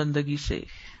طاغوت کی بندگی سے۔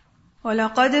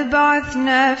 وَلَقَدْ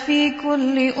بَعَثْنَا فِي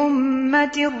كُلِّ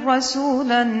أُمَّةٍ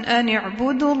رَسُولًا أَنِ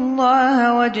اعْبُدُوا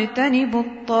اللَّهَ وَاجْتَنِبُوا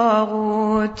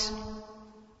الطَّاغُوتَ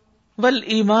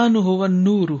وَالْإِيمَانُ هُوَ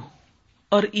النُّورُ،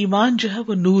 اور ایمان جو ہے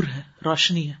وہ نور ہے،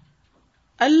 روشنی ہے،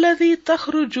 الَّذِي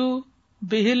تَخْرُجُ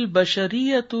بِهِ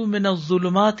الْبَشَرِيَّةُ مِنَ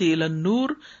الظُّلُمَاتِ إِلَى النُّورِ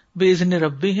بِإِذْنِ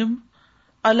رَبِّهِمْ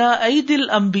عَلَى أَيْدِي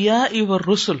الْأَنْبِيَاءِ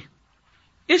وَالرُّسُلِ،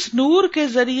 اس نور کے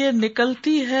ذریعے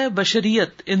نکلتی ہے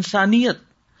بشریت، انسانیت،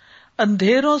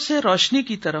 اندھیروں سے روشنی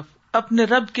کی طرف اپنے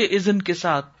رب کے اذن کے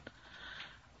ساتھ،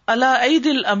 علی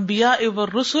ایدی الانبیاء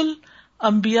والرسل،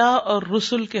 انبیاء اور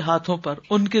رسل کے ہاتھوں پر،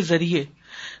 ان کے ذریعے،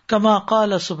 کما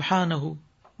قال سبحانہ،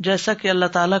 جیسا کہ اللہ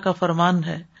تعالیٰ کا فرمان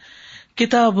ہے،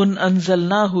 کتاب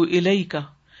انزلناہ الیک،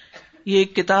 یہ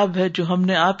ایک کتاب ہے جو ہم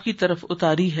نے آپ کی طرف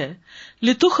اتاری ہے،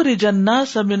 لتخرج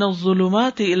الناس من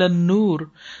الظلمات الی النور،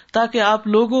 تاکہ آپ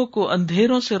لوگوں کو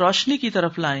اندھیروں سے روشنی کی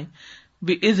طرف لائیں،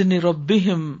 بِإِذْنِ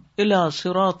رَبِّهِمْ إِلَى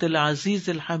صِرَاطِ الْعَزِيزِ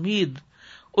الْحَمِيدِ،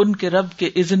 ان کے رب کے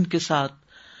اذن کے ساتھ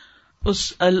اس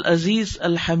العزیز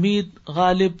الحمید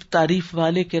غالب تعریف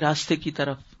والے کے راستے کی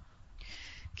طرف۔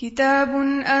 کتاب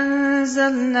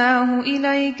انزلناہ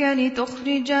الیک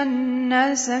لتخرج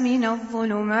الناس من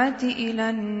الظلمات الى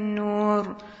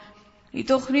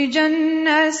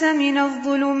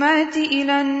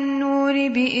النور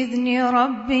بإذن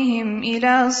ربهم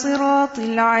الى صراط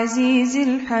العزیز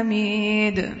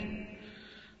الحمید۔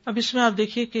 اب اس میں آپ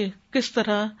دیکھیے کہ کس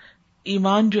طرح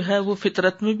ایمان جو ہے وہ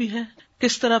فطرت میں بھی ہے،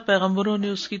 کس طرح پیغمبروں نے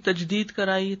اس کی تجدید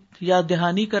کرائی، یاد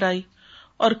دہانی کرائی،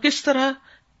 اور کس طرح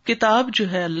کتاب جو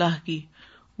ہے اللہ کی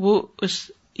وہ اس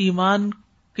ایمان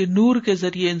کے نور کے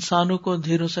ذریعے انسانوں کو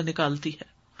اندھیروں سے نکالتی ہے۔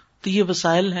 تو یہ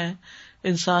وسائل ہیں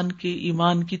انسان کی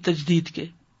ایمان کی تجدید کے،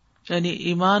 یعنی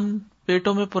ایمان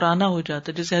پیٹوں میں پرانا ہو جاتا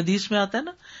ہے، جیسے حدیث میں آتا ہے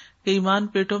نا کہ ایمان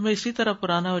پیٹوں میں اسی طرح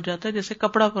پرانا ہو جاتا ہے جیسے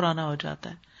کپڑا پرانا ہو جاتا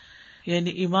ہے، یعنی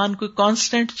ایمان کوئی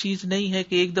کانسٹینٹ چیز نہیں ہے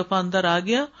کہ ایک دفعہ اندر آ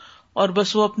گیا اور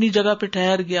بس وہ اپنی جگہ پہ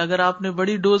ٹھہر گیا، اگر آپ نے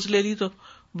بڑی ڈوز لے لی تو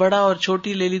بڑا اور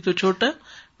چھوٹی لے لی تو چھوٹا،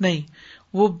 نہیں،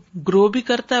 وہ گرو بھی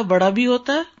کرتا ہے، بڑا بھی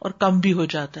ہوتا ہے اور کم بھی ہو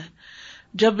جاتا ہے۔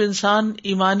 جب انسان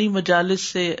ایمانی مجالس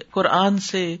سے، قرآن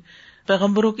سے،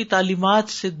 پیغمبروں کی تعلیمات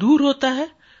سے دور ہوتا ہے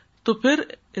تو پھر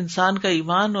انسان کا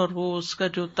ایمان اور وہ اس کا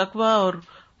جو تقوی اور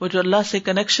وہ جو اللہ سے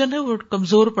کنیکشن ہے وہ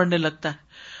کمزور پڑنے لگتا ہے،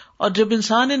 اور جب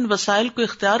انسان ان وسائل کو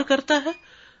اختیار کرتا ہے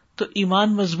تو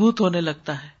ایمان مضبوط ہونے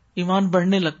لگتا ہے، ایمان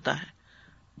بڑھنے لگتا ہے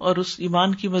اور اس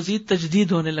ایمان کی مزید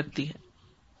تجدید ہونے لگتی ہے۔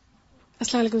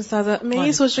 السلام علیکم استاذہ، میں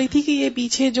یہ سوچ رہی تھی کہ یہ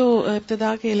پیچھے جو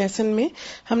ابتدا کے لیسن میں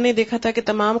ہم نے دیکھا تھا کہ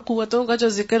تمام قوتوں کا جو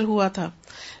ذکر ہوا تھا،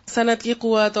 صنعت کی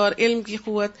قوت اور علم کی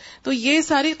قوت، تو یہ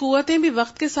ساری قوتیں بھی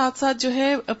وقت کے ساتھ ساتھ جو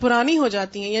ہے پرانی ہو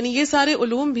جاتی ہیں، یعنی یہ سارے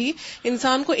علوم بھی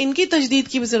انسان کو ان کی تجدید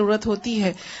کی بھی ضرورت ہوتی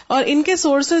ہے، اور ان کے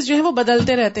سورسز جو ہے وہ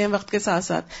بدلتے رہتے ہیں وقت کے ساتھ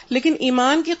ساتھ، لیکن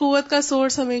ایمان کی قوت کا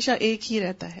سورس ہمیشہ ایک ہی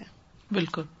رہتا ہے۔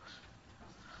 بالکل۔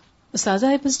 Ustaza,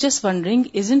 I was just wondering,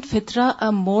 isn't fitra a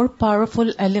more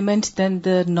powerful element than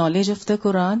the knowledge of the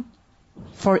Quran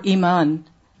for Iman?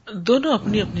 دونوں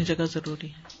اپنی اپنی جگہ ضروری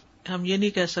ہیں، ہم یہ نہیں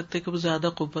کہہ سکتے کہ وہ زیادہ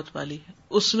قوت والی ہے،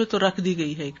 اس میں تو رکھ دی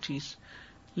گئی ہے ایک چیز،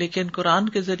 لیکن قرآن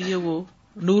کے ذریعے وہ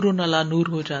نور علی نور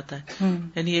ہو جاتا ہے،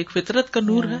 یعنی ایک فطرت کا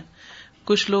نور ہے،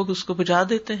 کچھ لوگ اس کو بجھا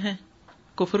دیتے ہیں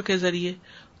کفر کے ذریعے،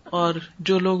 اور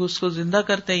جو لوگ اس کو زندہ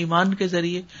کرتے ہیں ایمان کے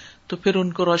ذریعے تو پھر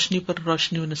ان کو روشنی پر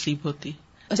روشنی نصیب ہوتی ہے۔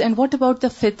 And what about the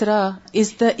fitra? Is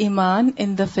the iman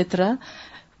in the fitra?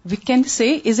 We can say,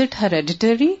 is it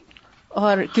hereditary?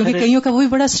 اور کیونکہ کئیوں کا وہ بھی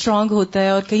بڑا اسٹرانگ ہوتا ہے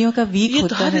اور کئیوں کا ویک ہوتا ہے۔ یہ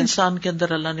تو ہر انسان کے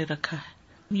اندر اللہ نے رکھا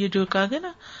ہے، یہ جو کہا گیا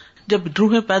نا جب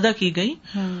روحیں پیدا کی گئی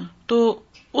تو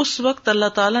اس وقت اللہ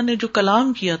تعالیٰ نے جو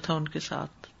کلام کیا تھا ان کے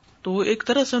ساتھ تو وہ ایک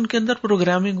طرح سے ان کے اندر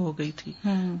پروگرامنگ ہو گئی تھی،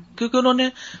 کیونکہ انہوں نے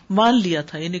مان لیا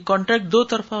تھا، یعنی کانٹریکٹ دو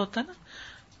طرفہ ہوتا ہے نا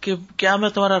کہ کیا میں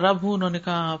تمہارا رب ہوں، انہوں نے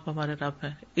کہا آپ ہمارے رب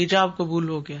ہیں، ایجاب قبول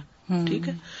ہو گیا، ٹھیک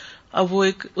ہے، اب وہ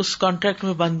ایک اس کانٹریکٹ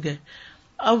میں بن گئے،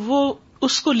 اب وہ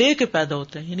اس کو لے کے پیدا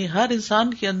ہوتے ہیں، یعنی ہر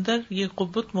انسان کے اندر یہ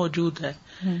قوت موجود ہے،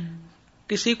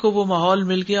 کسی کو وہ ماحول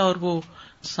مل گیا اور وہ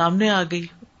سامنے آ گئی،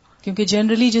 کیونکہ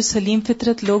جنرلی جو سلیم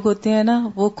فطرت لوگ ہوتے ہیں نا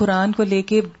وہ قرآن کو لے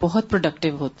کے بہت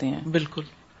پروڈکٹیو ہوتے ہیں۔ بالکل،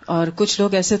 اور کچھ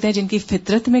لوگ ایسے ہوتے ہیں جن کی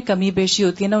فطرت میں کمی بیشی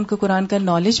ہوتی ہے نا, ان کو قرآن کا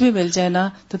نالج بھی مل جائے نا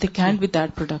تو they can't be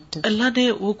that productive. اللہ نے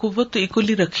وہ قوت تو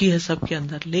ایکولی رکھی ہے سب کے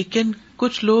اندر, لیکن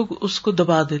کچھ لوگ اس کو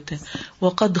دبا دیتے ہیں.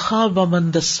 وَقَدْ خَابَ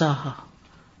مَن دَسَّاهَا,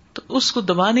 تو اس کو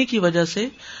دبانے کی وجہ سے,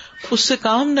 اس سے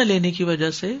کام نہ لینے کی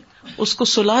وجہ سے, اس کو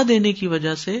سلا دینے کی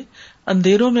وجہ سے,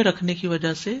 اندھیروں میں رکھنے کی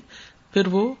وجہ سے, پھر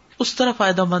وہ اس طرح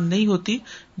فائدہ مند نہیں ہوتی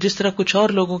جس طرح کچھ اور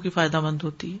لوگوں کی فائدہ مند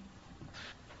ہوتی ہے.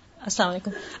 Assalamu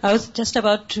alaikum. I was just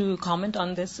about to comment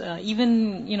on this. Even,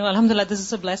 alhamdulillah, this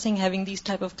is a blessing having these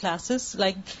type of classes.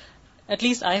 Like, at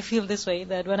least I feel this way,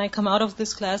 that when I come out of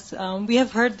this class, we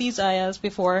have heard these ayahs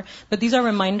before, but these are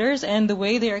reminders, and the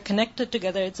way they are connected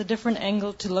together, it's a different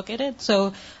angle to look at it. So,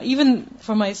 even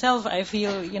for myself, I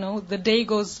feel, the day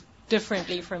goes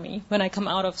differently for me. When I come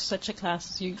out of such a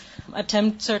class, you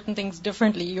attempt certain things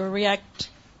differently, you react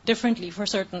differently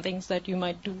for certain things that you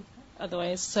might do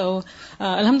otherwise. So,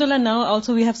 alhamdulillah, now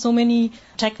also we have so many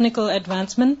technical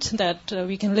advancement that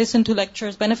we can listen to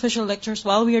lectures, beneficial lectures,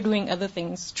 while we are doing other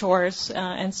things, chores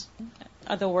and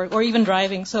other work, or even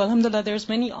driving. So, alhamdulillah, there's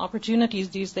many opportunities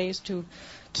these days to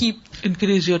keep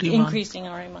increasing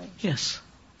our iman. Yes.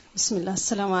 Bismillah,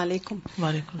 assalamu alaikum.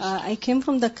 I came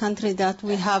from the country that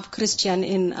we have Christian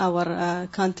in our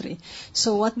country.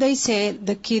 So what they say,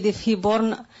 the kid, if he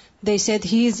born, they said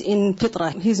he is in fitra,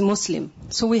 he is Muslim,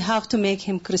 so we have to make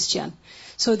him Christian.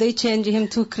 So they change him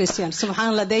to Christian.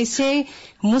 Subhanallah, they say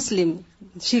Muslim.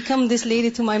 This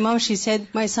lady to my mom, she said,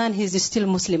 my son, he is still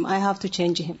Muslim, I have to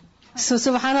change him. So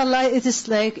subhanallah, it is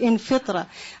like in fitra.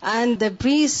 And the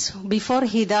priest, before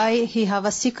he died, he have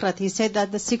a secret. He said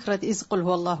that the secret is Qul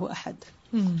huwallahu ahad.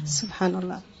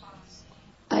 Subhanallah.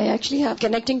 I actually have a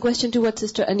connecting question to what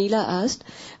Sister Anila asked.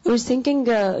 I was thinking,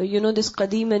 this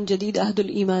Qadeem and Jadeed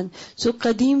Ahdul Iman. So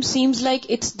Qadeem seems like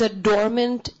it's the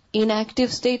dormant,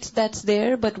 inactive states that's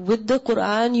there, but with the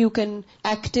Quran you can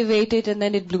activate it and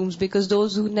then it blooms, because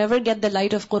those who never get the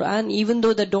light of Quran, even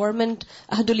though the dormant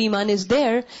Ahdul Iman is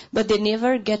there, but they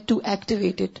never get to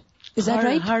activate it. Is that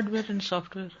right? Hardware and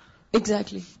software.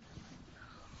 Exactly.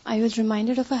 I was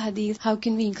reminded of a hadith, how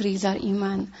can we increase our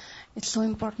Iman? It's so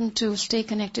important to stay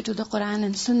connected to the Quran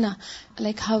and Sunnah,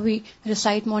 like how we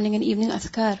recite morning and evening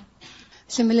adhkar.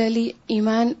 Similarly,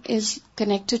 Iman is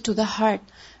connected to the heart.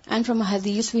 And from a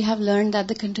hadith, we have learned that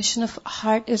the condition of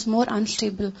heart is more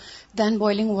unstable than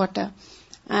boiling water.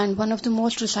 And one of the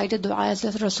most recited du'as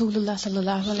that Rasulullah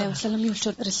sallallahu alaihi wasallam used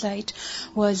to recite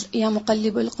was, Ya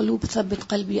muqallibul qulub thabbit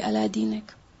qalbi ala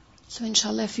dinik. So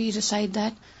inshallah, if we recite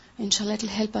that, inshallah it will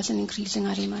help us in increasing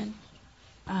our Iman.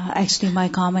 Actually, my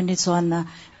comment is on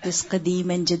this Qadeem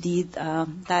and Jadeed,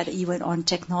 that even on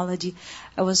technology.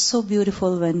 It was so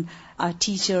beautiful when our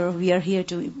teacher, we are here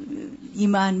to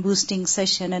Iman boosting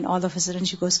session, and all of a sudden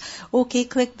she goes, okay,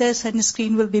 click this and the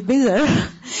screen will be bigger.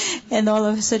 And all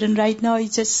of a sudden right now you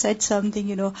just said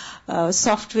something,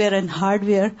 software and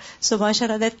hardware. So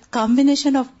mashallah, that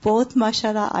combination of both,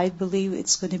 mashallah, I believe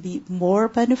it's going to be more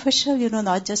beneficial,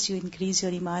 not just you increase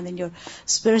your Iman and your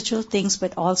spiritual things,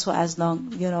 but also as long,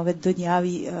 with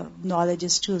dunyavi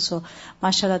knowledges too. So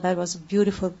mashallah, that was a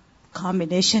beautiful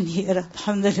combination here.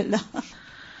 Alhamdulillah.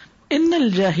 ان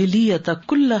الجاہلیت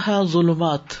کلھا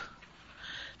ظلمات,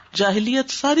 جاہلیت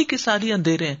ساری کی ساری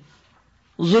اندھیرے ہیں.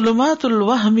 ظلمات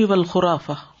الوہم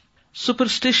والخرافہ,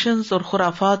 superstitions اور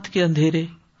خرافات کے اندھیرے.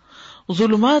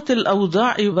 ظلمات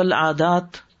الاوضاع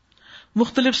والعادات,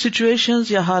 مختلف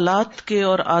سچویشنز یا حالات کے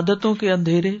اور عادتوں کے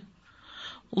اندھیرے.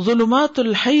 ظلمات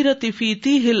الحیرۃ فی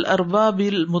تیہ الارباب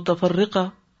المتفرقہ,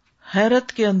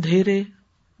 حیرت کے اندھیرے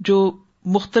جو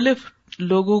مختلف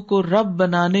لوگوں کو رب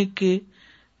بنانے کے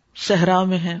صحرا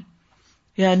میں ہیں.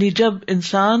 یعنی جب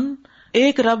انسان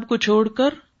ایک رب کو چھوڑ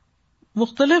کر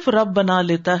مختلف رب بنا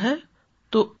لیتا ہے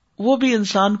تو وہ بھی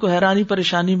انسان کو حیرانی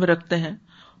پریشانی میں رکھتے ہیں.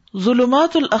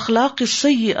 ظلمات الاخلاق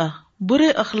السیئہ, برے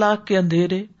اخلاق کے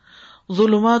اندھیرے.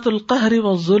 ظلمات القہر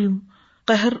والظلم,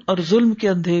 قہر اور ظلم کے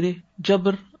اندھیرے,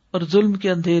 جبر اور ظلم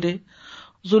کے اندھیرے.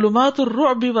 ظلمات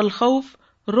الرعب والخوف,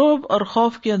 رعب اور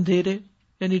خوف کے اندھیرے,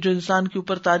 یعنی جو انسان کے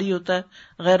اوپر طاری ہوتا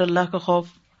ہے غیر اللہ کا خوف.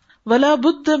 ولا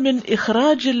بد من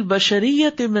اخراج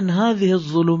البشریت من هذه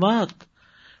الظلمات,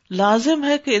 لازم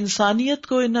ہے کہ انسانیت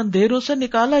کو ان اندھیروں سے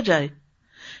نکالا جائے.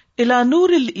 الى نور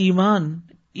الایمان,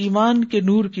 ایمان کے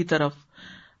نور کی طرف.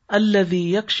 الذي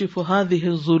يكشف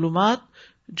هذه الظلمات,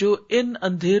 جو ان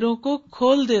اندھیروں کو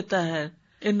کھول دیتا ہے,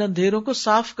 ان اندھیروں کو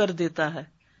صاف کر دیتا ہے.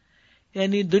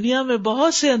 یعنی دنیا میں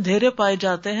بہت سے اندھیرے پائے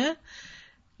جاتے ہیں,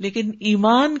 لیکن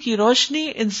ایمان کی روشنی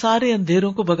ان سارے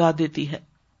اندھیروں کو بھگا دیتی ہے.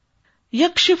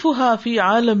 یکشفها فی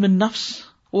عالم النفس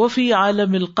وفی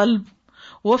عالم القلب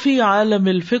وفی عالم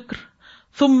الفکر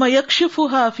ثم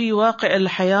یکشفها فی واقع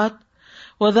الحیات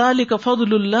وَذَلِكَ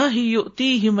فَضْلُ اللَّهِ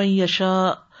يُؤْتِيهِ مَن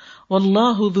يَشَاءُ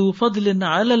وَاللَّهُ ذُو فَضْلٍ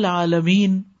عَلَى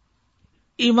الْعَالَمِينَ.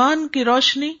 ایمان کی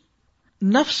روشنی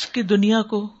نفس کی دنیا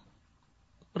کو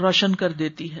روشن کر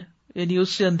دیتی ہے، یعنی اس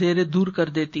سے اندھیرے دور کر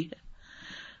دیتی ہے.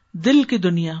 دل کی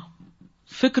دنیا،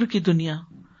 فکر کی دنیا،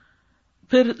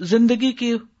 پھر زندگی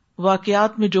کی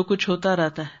واقعات میں جو کچھ ہوتا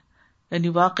رہتا ہے، یعنی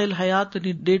واقع الحیات،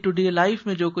 یعنی ڈے ٹو ڈے لائف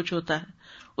میں جو کچھ ہوتا ہے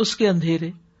اس کے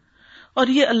اندھیرے. اور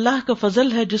یہ اللہ کا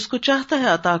فضل ہے، جس کو چاہتا ہے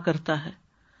عطا کرتا ہے.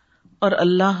 اور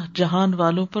اللہ جہان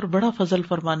والوں پر بڑا فضل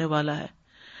فرمانے والا ہے.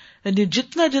 یعنی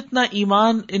جتنا جتنا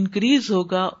ایمان انکریز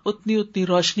ہوگا اتنی اتنی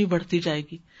روشنی بڑھتی جائے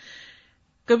گی.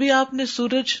 کبھی آپ نے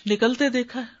سورج نکلتے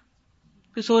دیکھا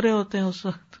ہے کہ سو رہے ہوتے ہیں اس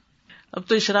وقت؟ اب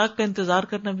تو اشراق کا انتظار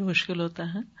کرنا بھی مشکل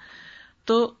ہوتا ہے.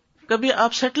 تو کبھی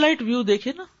آپ سیٹلائٹ ویو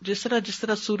دیکھیں نا، جس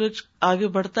طرح سورج آگے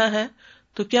بڑھتا ہے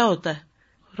تو کیا ہوتا ہے،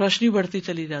 روشنی بڑھتی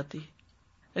چلی جاتی ہے.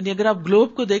 یعنی اگر آپ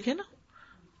گلوب کو دیکھیں نا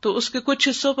تو اس کے کچھ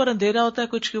حصوں پر اندھیرا ہوتا ہے،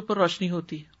 کچھ کے اوپر روشنی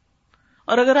ہوتی ہے.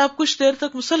 اور اگر آپ کچھ دیر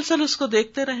تک مسلسل اس کو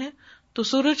دیکھتے رہیں تو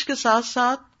سورج کے ساتھ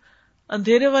ساتھ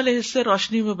اندھیرے والے حصے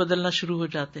روشنی میں بدلنا شروع ہو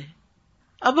جاتے ہیں.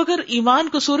 اب اگر ایمان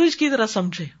کو سورج کی طرح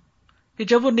سمجھے کہ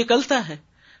جب وہ نکلتا ہے،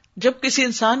 جب کسی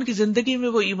انسان کی زندگی میں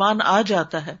وہ ایمان آ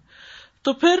جاتا ہے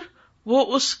تو پھر وہ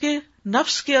اس کے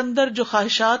نفس کے اندر جو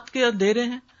خواہشات کے اندھیرے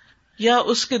ہیں، یا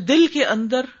اس کے دل کے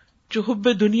اندر جو حب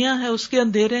دنیا ہے اس کے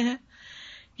اندھیرے ہیں،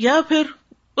 یا پھر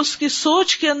اس کی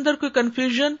سوچ کے اندر کوئی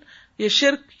کنفیوژن یا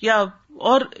شرک یا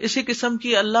اور اسی قسم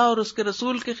کی اللہ اور اس کے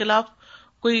رسول کے خلاف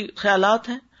کوئی خیالات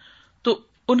ہیں تو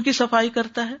ان کی صفائی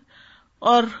کرتا ہے.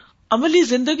 اور عملی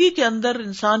زندگی کے اندر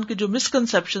انسان کے جو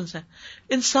مسکنسپشنز ہیں،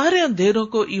 ان سارے اندھیروں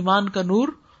کو ایمان کا نور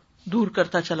دور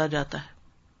کرتا چلا جاتا ہے.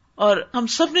 اور ہم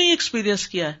سب نے یہ ایکسپیرینس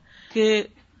کیا ہے کہ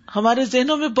ہمارے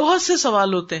ذہنوں میں بہت سے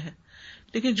سوال ہوتے ہیں،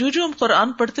 لیکن جو ہم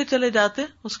قرآن پڑھتے چلے جاتے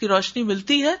ہیں، اس کی روشنی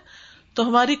ملتی ہے تو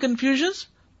ہماری کنفیوژنز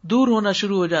دور ہونا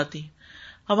شروع ہو جاتی ہیں.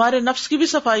 ہمارے نفس کی بھی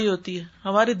صفائی ہوتی ہے،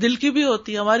 ہمارے دل کی بھی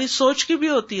ہوتی ہے، ہماری سوچ کی بھی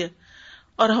ہوتی ہے،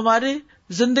 اور ہمارے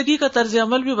زندگی کا طرز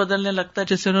عمل بھی بدلنے لگتا ہے.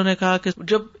 جیسے انہوں نے کہا کہ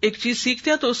جب ایک چیز سیکھتے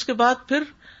ہیں تو اس کے بعد پھر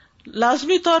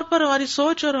لازمی طور پر ہماری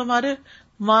سوچ اور ہمارے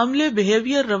معاملے،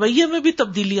 بہیویئر، رویے میں بھی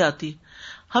تبدیلی آتی ہے.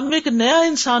 ہم ایک نیا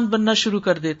انسان بننا شروع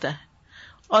کر دیتا ہے.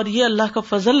 اور یہ اللہ کا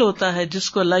فضل ہوتا ہے جس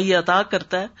کو اللہ یہ عطا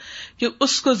کرتا ہے کہ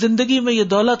اس کو زندگی میں یہ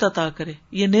دولت عطا کرے،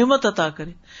 یہ نعمت عطا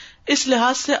کرے. اس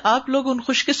لحاظ سے آپ لوگ ان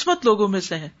خوش قسمت لوگوں میں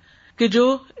سے ہیں کہ جو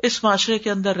اس معاشرے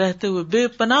کے اندر رہتے ہوئے بے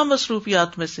پناہ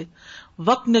مصروفیات میں سے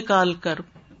وقت نکال کر،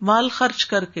 مال خرچ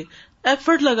کر کے،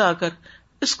 ایفرٹ لگا کر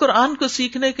اس قرآن کو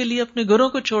سیکھنے کے لیے اپنے گھروں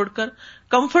کو چھوڑ کر،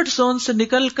 کمفرٹ زون سے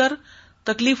نکل کر،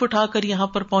 تکلیف اٹھا کر یہاں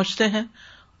پر پہنچتے ہیں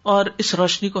اور اس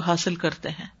روشنی کو حاصل کرتے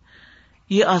ہیں.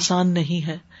 یہ آسان نہیں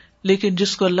ہے، لیکن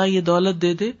جس کو اللہ یہ دولت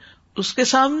دے دے اس کے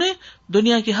سامنے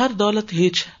دنیا کی ہر دولت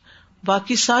ہیچ ہے.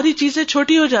 باقی ساری چیزیں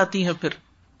چھوٹی ہو جاتی ہیں. پھر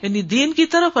یعنی دین کی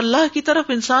طرف، اللہ کی طرف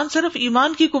انسان صرف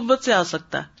ایمان کی قوت سے آ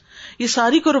سکتا ہے. یہ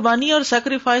ساری قربانی اور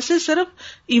سیکریفائسز صرف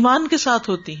ایمان کے ساتھ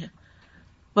ہوتی ہیں،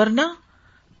 ورنہ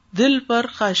دل پر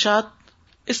خواہشات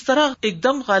اس طرح ایک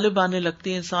دم غالب آنے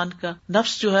لگتی ہے. انسان کا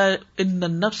نفس جو ہے، ان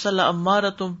النفس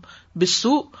لامارۃ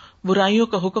بالسوء، برائیوں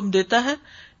کا حکم دیتا ہے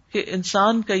کہ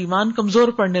انسان کا ایمان کمزور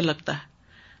پڑنے لگتا ہے.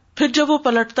 پھر جب وہ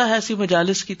پلٹتا ہے ایسی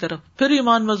مجالس کی طرف، پھر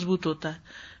ایمان مضبوط ہوتا ہے.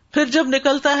 پھر جب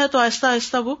نکلتا ہے تو آہستہ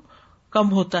آہستہ وہ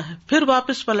کم ہوتا ہے، پھر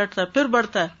واپس پلٹتا ہے، پھر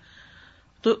بڑھتا ہے.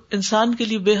 تو انسان کے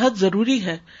لیے بے حد ضروری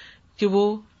ہے کہ وہ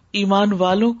ایمان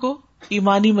والوں کو،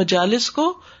 ایمانی مجالس کو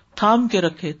تھام کے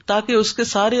رکھے، تاکہ اس کے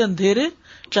سارے اندھیرے،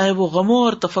 چاہے وہ غموں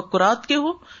اور تفکرات کے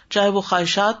ہو، چاہے وہ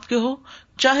خواہشات کے ہو،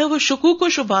 چاہے وہ شکوک و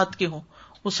شبہات کے ہوں،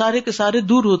 وہ سارے کے سارے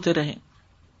دور ہوتے رہیں.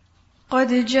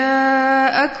 قد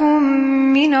جاءكم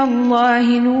من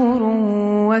الله نور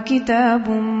وكتاب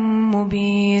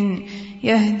مبين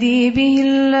يهدي به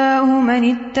الله من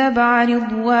اتبع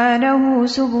رضوانه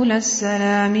سبل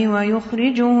السلام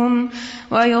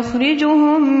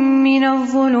ويخرجهم من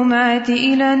الظلمات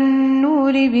إلى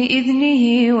النور بإذنه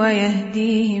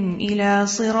ويهديهم إلى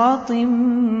صراط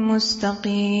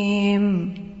مستقيم.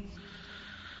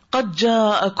 قد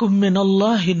جاءكم من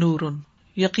الله نور،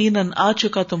 یقیناً آ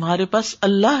چکا تمہارے پاس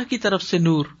اللہ کی طرف سے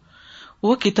نور،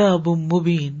 وہ کتاب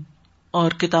مبین،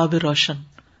 اور کتاب روشن.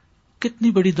 کتنی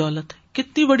بڑی دولت ہے،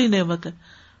 کتنی بڑی نعمت ہے.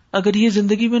 اگر یہ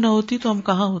زندگی میں نہ ہوتی تو ہم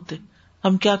کہاں ہوتے،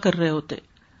 ہم کیا کر رہے ہوتے.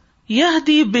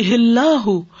 یہدی بہ اللہ،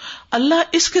 اللہ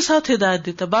اس کے ساتھ ہدایت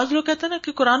دیتا. بعض لوگ کہتے ہیں نا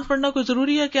کہ قرآن پڑھنا کوئی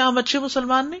ضروری ہے، کہ ہم اچھے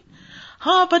مسلمان نہیں.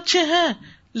 ہاں آپ اچھے ہیں،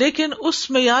 لیکن اس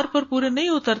معیار پر پورے نہیں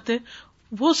اترتے.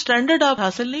 وہ سٹینڈرڈ آپ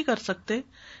حاصل نہیں کر سکتے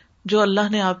جو اللہ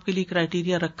نے آپ کے لیے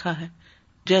کرائیٹیریا رکھا ہے،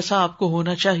 جیسا آپ کو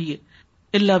ہونا چاہیے.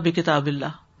 الا بکتاب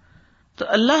اللہ. تو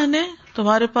اللہ نے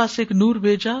تمہارے پاس ایک نور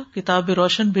بھیجا، کتاب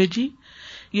روشن بھیجی.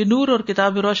 یہ نور اور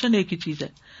کتاب روشن ایک ہی چیز ہے.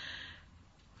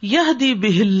 یہدی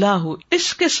بہ اللہ،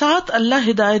 اس کے ساتھ اللہ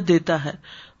ہدایت دیتا ہے،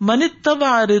 من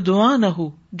اتبع رضوانہ،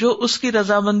 جو اس کی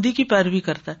رضامندی کی پیروی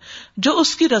کرتا ہے، جو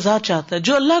اس کی رضا چاہتا ہے،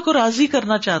 جو اللہ کو راضی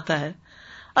کرنا چاہتا ہے،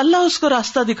 اللہ اس کو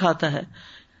راستہ دکھاتا ہے،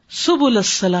 سبل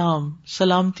السلام،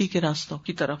 سلامتی کے راستوں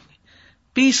کی طرف،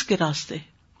 پیس کے راستے،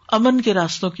 امن کے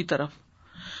راستوں کی طرف،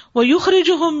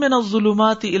 وَيُخْرِجُهُم مِّنَ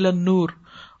الظُّلُمَاتِ إِلَى النُّورِ،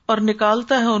 اور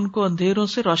نکالتا ہے ان کو اندھیروں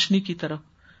سے روشنی کی طرف،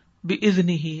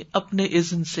 بِإِذْنِهِ، اپنے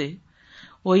اذن سے،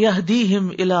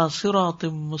 وَيَهْدِيهِمْ إِلَى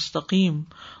صِرَاطٍ مُّسْتَقِيمٍ،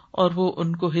 اور وہ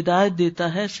ان کو ہدایت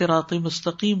دیتا ہے صراط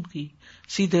مستقیم کی،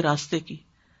 سیدھے راستے کی۔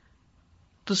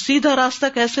 تو سیدھا راستہ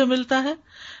کیسے ملتا ہے؟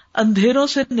 اندھیروں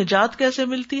سے نجات کیسے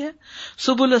ملتی ہے؟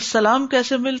 سبل السلام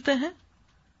کیسے ملتے ہیں؟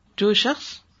 جو شخص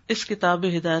اس کتاب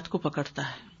ہدایت کو پکڑتا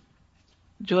ہے،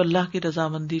 جو اللہ کی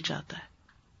رضامندی چاہتا ہے،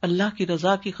 اللہ کی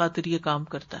رضا کی خاطر یہ کام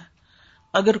کرتا ہے۔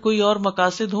 اگر کوئی اور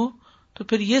مقاصد ہو تو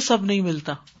پھر یہ سب نہیں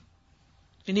ملتا۔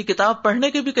 یعنی کتاب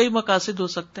پڑھنے کے بھی کئی مقاصد ہو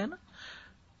سکتے ہیں نا،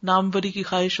 نام بری کی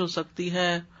خواہش ہو سکتی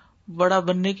ہے، بڑا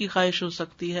بننے کی خواہش ہو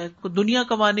سکتی ہے، دنیا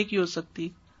کمانے کی ہو سکتی،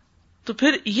 تو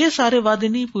پھر یہ سارے وعدے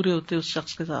نہیں پورے ہوتے اس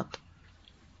شخص کے ساتھ۔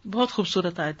 بہت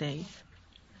خوبصورت آیتیں ہیں یہ۔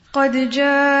 قد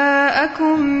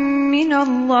جاءكم من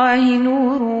اللہ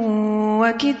نور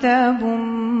وکتاب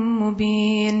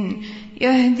مبین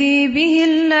يهدي به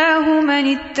الله من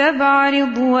اتبع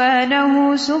رضوانه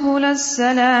سبل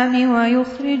السلام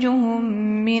ويخرجهم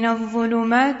من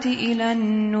الظلمات إلى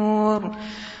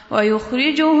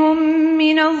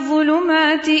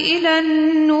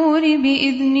النور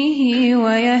بإذنه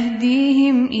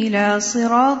ويهديهم إلى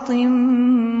صراط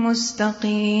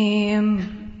مستقيم۔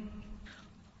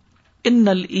 ان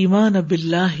الایمان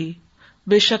باللہ،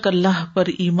 بے شک اللہ پر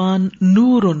ایمان،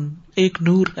 نور، ایک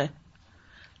نور ہے۔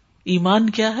 ایمان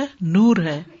کیا ہے؟ نور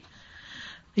ہے۔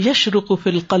 یشرق فی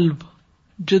القلب،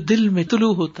 جو دل میں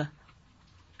طلوع ہوتا ہے،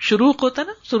 شروق ہوتا ہے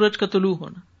نا، سورج کا طلوع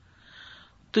ہونا،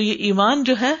 تو یہ ایمان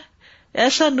جو ہے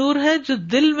ایسا نور ہے جو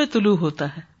دل میں طلوع ہوتا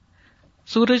ہے۔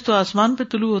 سورج تو آسمان پہ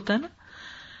طلوع ہوتا ہے نا۔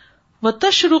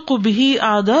 وتشرق به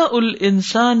اعداء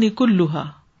الانسان كلها،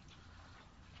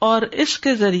 اور اس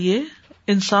کے ذریعے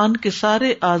انسان کے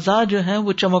سارے اعضاء جو ہیں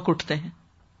وہ چمک اٹھتے ہیں۔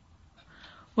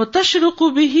 وتشرق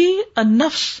به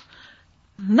النفس،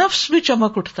 نفس بھی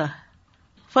چمک اٹھتا ہے۔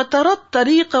 فترى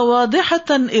الطريق واضحة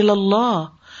الى الله،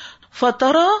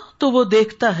 فترى تو وہ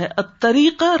دیکھتا ہے،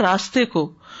 الطریق راستے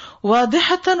کو،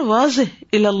 واضحة واضح،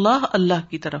 الى اللہ اللہ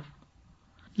کی طرف۔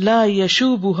 لا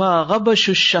يشوبها غبش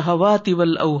الشہوات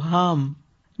والاوہام،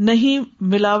 نہیں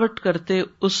ملاوٹ کرتے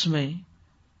اس میں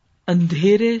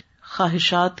اندھیرے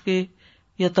خواہشات کے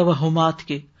یا توہمات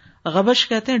کے، غبش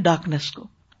کہتے ہیں ڈارکنیس کو،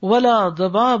 ولا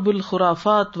ضباب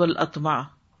الخرافات والاطماع،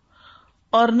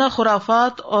 اور نہ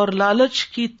خرافات اور لالچ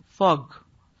کی فوگ،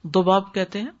 ضباب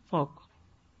کہتے ہیں فوگ،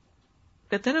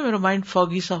 کہتے ہیں نا میرا مائنڈ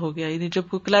فوگی سا ہو گیا، یعنی جب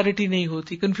کوئی کلیئرٹی نہیں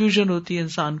ہوتی، کنفیوژن ہوتی ہے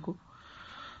انسان کو۔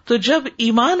 تو جب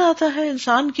ایمان آتا ہے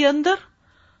انسان کے اندر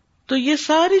تو یہ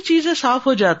ساری چیزیں صاف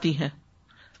ہو جاتی ہیں۔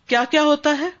 کیا کیا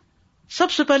ہوتا ہے؟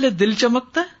 سب سے پہلے دل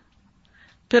چمکتا ہے،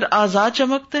 پھر اعضاء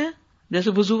چمکتے ہیں، جیسے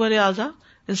وضو والے اعضاء،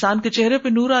 انسان کے چہرے پہ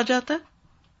نور آ جاتا ہے،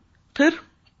 پھر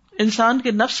انسان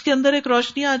کے نفس کے اندر ایک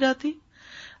روشنی آ جاتی،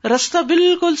 رستہ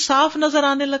بالکل صاف نظر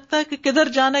آنے لگتا ہے کہ کدھر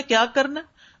جانا ہے، کیا کرنا ہے،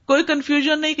 کوئی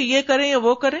کنفیوژن نہیں کہ یہ کریں یا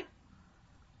وہ کریں،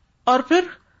 اور پھر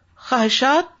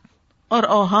خواہشات اور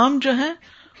اوہام جو ہیں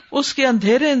اس کے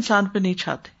اندھیرے انسان پہ نہیں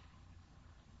چھاتے،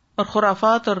 اور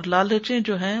خرافات اور لالچیں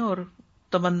جو ہیں اور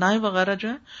تمنائیں وغیرہ جو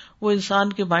ہیں وہ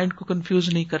انسان کے مائنڈ کو کنفیوز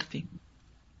نہیں کرتی۔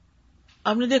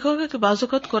 آپ نے دیکھا ہوگا کہ بعض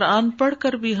اوقات قرآن پڑھ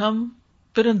کر بھی ہم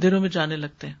پھر اندھیروں میں جانے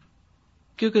لگتے ہیں،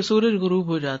 کیونکہ سورج غروب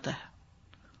ہو جاتا ہے،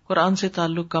 قرآن سے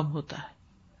تعلق کم ہوتا ہے،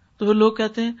 تو وہ لوگ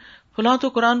کہتے ہیں فلاں تو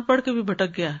قرآن پڑھ کے بھی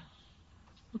بھٹک گیا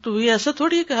ہے۔ تو یہ ایسا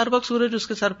تھوڑی ہے کہ ہر وقت سورج اس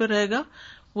کے سر پہ رہے گا،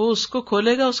 وہ اس کو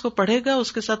کھولے گا، اس کو پڑھے گا،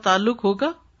 اس کے ساتھ تعلق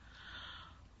ہوگا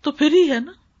تو پھر ہی ہے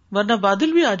نا، ورنہ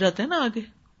بادل بھی آ جاتے ہیں نا آگے،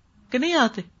 کہ نہیں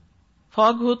آتے؟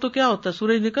 فاگ ہو تو کیا ہوتا ہے؟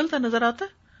 سورج نکلتا نظر آتا ہے،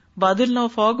 بادل نہ ہو،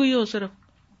 فاگ ہوئی ہو صرف،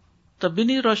 تب بھی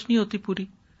نہیں روشنی ہوتی پوری۔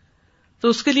 تو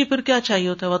اس کے لیے پھر کیا چاہیے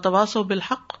ہوتا ہے؟ وتواصوا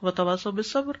بالحق وتواصوا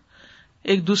بالصبر،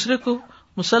 ایک دوسرے کو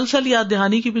مسلسل یاد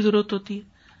دہانی کی بھی ضرورت ہوتی ہے،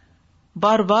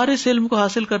 بار بار اس علم کو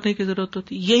حاصل کرنے کی ضرورت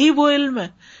ہوتی ہے۔ یہی وہ علم ہے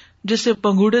جسے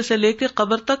پنگوڑے سے لے کے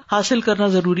قبر تک حاصل کرنا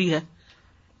ضروری ہے،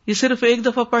 یہ صرف ایک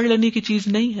دفعہ پڑھ لینے کی چیز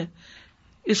نہیں ہے،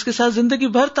 اس کے ساتھ زندگی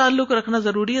بھر تعلق رکھنا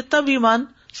ضروری ہے، تب ایمان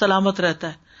سلامت رہتا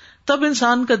ہے، تب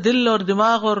انسان کا دل اور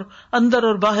دماغ اور اندر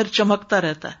اور باہر چمکتا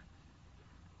رہتا ہے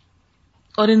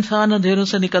اور انسان اندھیروں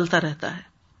سے نکلتا رہتا ہے۔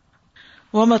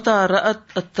 وَمَتَى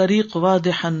رَأَتْ الطَّرِيقُ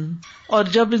وَاضِحًا، اور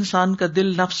جب انسان کا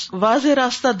دل نفس واضح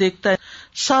راستہ دیکھتا ہے،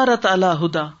 سارت علی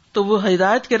ہدی، تو وہ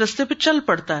ہدایت کے راستے پہ چل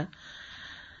پڑتا ہے۔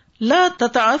 لا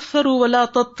تتعثر ولا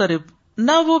تضطرب،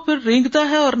 نہ وہ پھر رینگتا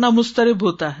ہے اور نہ مضطرب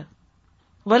ہوتا ہے.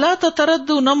 ولا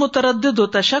تتردد، نہ متردد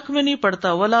ہوتا ہے، شک میں نہیں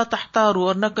پڑتا. ولا تحتار،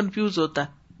 اور نہ کنفیوز ہوتا ہے.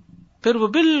 پھر وہ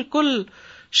بالکل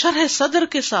شرح صدر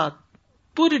کے ساتھ،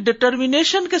 پوری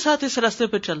ڈٹرمینیشن کے ساتھ اس راستے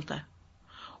پہ چلتا ہے.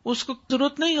 اس کو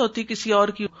ضرورت نہیں ہوتی کسی اور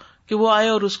کی کہ وہ آئے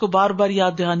اور اس کو بار بار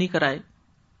یاد دہانی کرائے.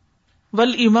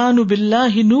 والایمان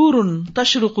باللہ نور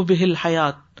تشرق بہ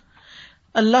الحیات،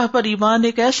 اللہ پر ایمان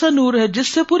ایک ایسا نور ہے جس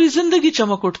سے پوری زندگی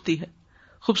چمک اٹھتی ہے،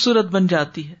 خوبصورت بن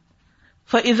جاتی ہے.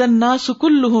 فاذا الناس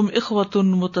كلهم اخوة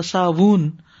متساوون،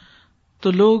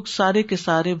 تو لوگ سارے کے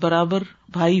سارے برابر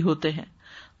بھائی ہوتے ہیں.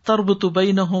 تربط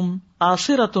بینہم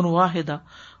آصرۃ واحدہ،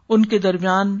 ان کے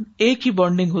درمیان ایک ہی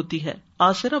بانڈنگ ہوتی ہے.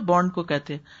 آصرہ بانڈ کو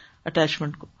کہتے ہیں،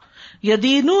 اٹیچمنٹ کو.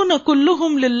 یدینون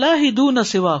کلہم للہ دون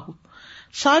سواہ،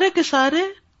 سارے کے سارے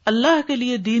اللہ کے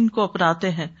لیے دین کو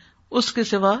اپناتے ہیں اس کے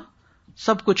سوا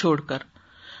سب کو چھوڑ کر.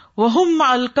 وہم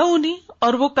مع الکون،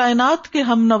 اور وہ کائنات کے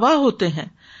ہم نوا ہوتے ہیں.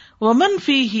 ومن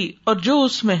فیہ، اور جو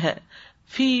اس میں ہے.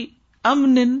 فی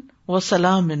امن و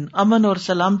سلام، امن اور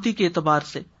سلامتی کے اعتبار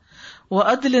سے.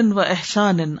 وعدل و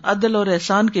احسان، عدل اور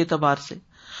احسان کے اعتبار سے.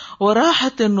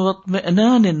 وراحت و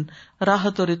اطمئنان،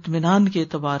 راحت اور اطمینان کے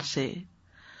اعتبار سے.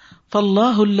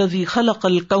 فاللہ الذی خلق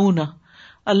الکون،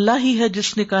 اللہ ہی ہے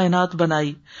جس نے کائنات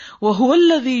بنائی. وہو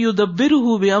الذی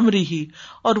یدبرہ بامرہ،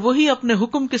 اور وہی اپنے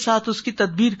حکم کے ساتھ اس کی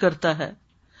تدبیر کرتا ہے.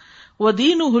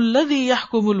 ودینہ الذی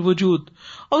یحکم الوجود،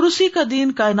 اور اسی کا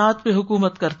دین کائنات پہ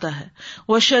حکومت کرتا ہے.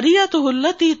 وشریعتہ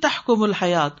التی تحکم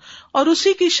الحیات، اور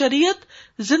اسی کی شریعت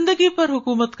زندگی پر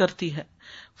حکومت کرتی ہے.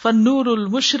 فالنور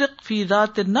المشرق فی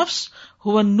ذات النفس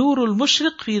هو النور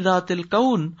المشرق فی ذات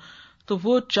الکون، تو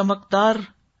وہ چمکدار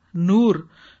نور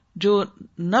جو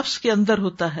نفس کے اندر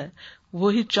ہوتا ہے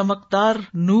وہی چمکدار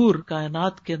نور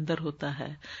کائنات کے اندر ہوتا ہے.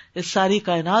 اس ساری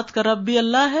کائنات کا رب بھی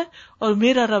اللہ ہے اور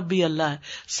میرا رب بھی اللہ ہے.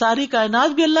 ساری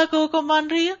کائنات بھی اللہ کا حکم مان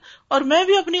رہی ہے اور میں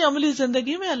بھی اپنی عملی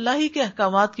زندگی میں اللہ ہی کے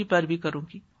احکامات کی پیروی کروں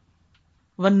گی.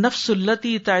 والنفس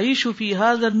التی تعیش فی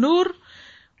ھذا النور،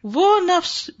 وہ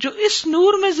نفس جو اس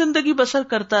نور میں زندگی بسر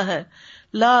کرتا ہے.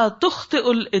 لا تخطئ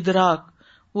الادراک،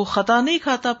 وہ خطا نہیں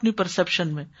کھاتا اپنی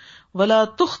پرسپشن میں. ولا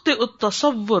تخطئ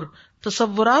التصور،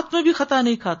 تصورات میں بھی خطا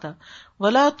نہیں کھاتا.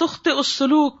 ولا تخطئ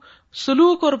السلوک،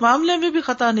 سلوک اور معاملے میں بھی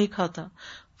خطا نہیں کھاتا.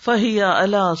 فہی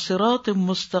علی صراط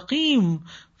مستقیم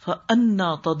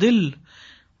فانا تضل،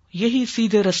 یہی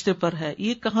سیدھے رستے پر ہے،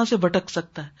 یہ کہاں سے بھٹک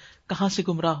سکتا ہے، کہاں سے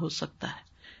گمراہ ہو سکتا ہے.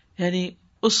 یعنی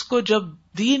اس کو جب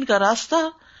دین کا راستہ،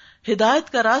 ہدایت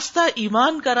کا راستہ،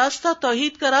 ایمان کا راستہ،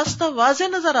 توحید کا راستہ واضح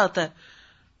نظر آتا ہے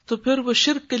تو پھر وہ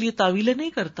شرک کے لیے تعویلیں نہیں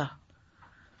کرتا،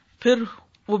 پھر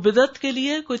وہ بدعت کے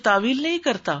لیے کوئی تعویل نہیں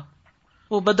کرتا،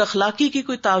 وہ بد اخلاقی کی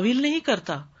کوئی تعویل نہیں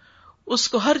کرتا. اس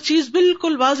کو ہر چیز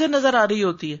بالکل واضح نظر آ رہی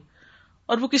ہوتی ہے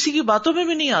اور وہ کسی کی باتوں میں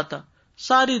بھی نہیں آتا.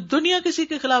 ساری دنیا کسی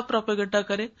کے خلاف پروپیگنڈا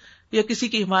کرے یا کسی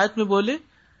کی حمایت میں بولے،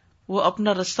 وہ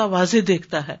اپنا راستہ واضح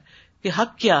دیکھتا ہے کہ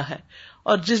حق کیا ہے.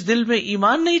 اور جس دل میں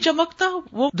ایمان نہیں چمکتا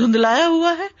وہ دھندلایا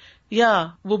ہوا ہے یا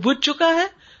وہ بجھ چکا ہے،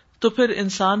 تو پھر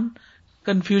انسان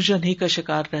کنفیوژن ہی کا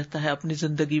شکار رہتا ہے اپنی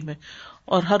زندگی میں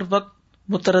اور ہر وقت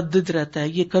متردد رہتا ہے،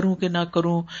 یہ کروں کہ نہ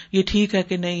کروں، یہ ٹھیک ہے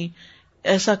کہ نہیں،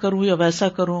 ایسا کروں یا ویسا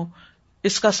کروں،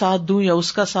 اس کا ساتھ دوں یا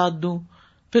اس کا ساتھ دوں.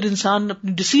 پھر انسان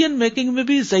اپنی ڈیسیژن میکنگ میں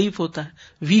بھی ضعیف ہوتا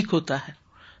ہے، ویک ہوتا ہے.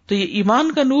 تو یہ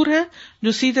ایمان کا نور ہے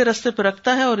جو سیدھے راستے پہ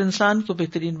رکھتا ہے اور انسان کو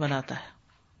بہترین بناتا ہے.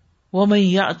 وَمَن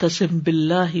يَعْتَصِم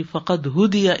بِاللَّهِ فَقَدْ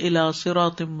هُدِيَ إِلَى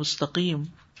صِرَاطٍ مُسْتَقِيمٍ.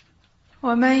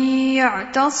 وَمَن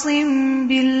يَعْتَصِم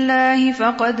بِاللَّهِ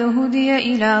فَقَدْ هُدِيَ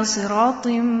إِلَى صِرَاطٍ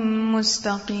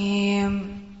مُسْتَقِيمٍ.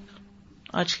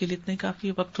 آج کے لیے اتنے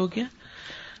کافی وقت ہو گیا.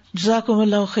 جزاکم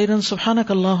اللہ خیرا. سبحانک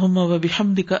اللہم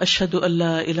وبحمدک، اشہد ان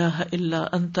لا الہ الا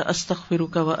انت،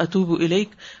 استغفرک واتوب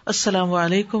الیک. السلام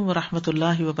علیکم ورحمۃ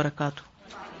اللہ وبرکاتہ.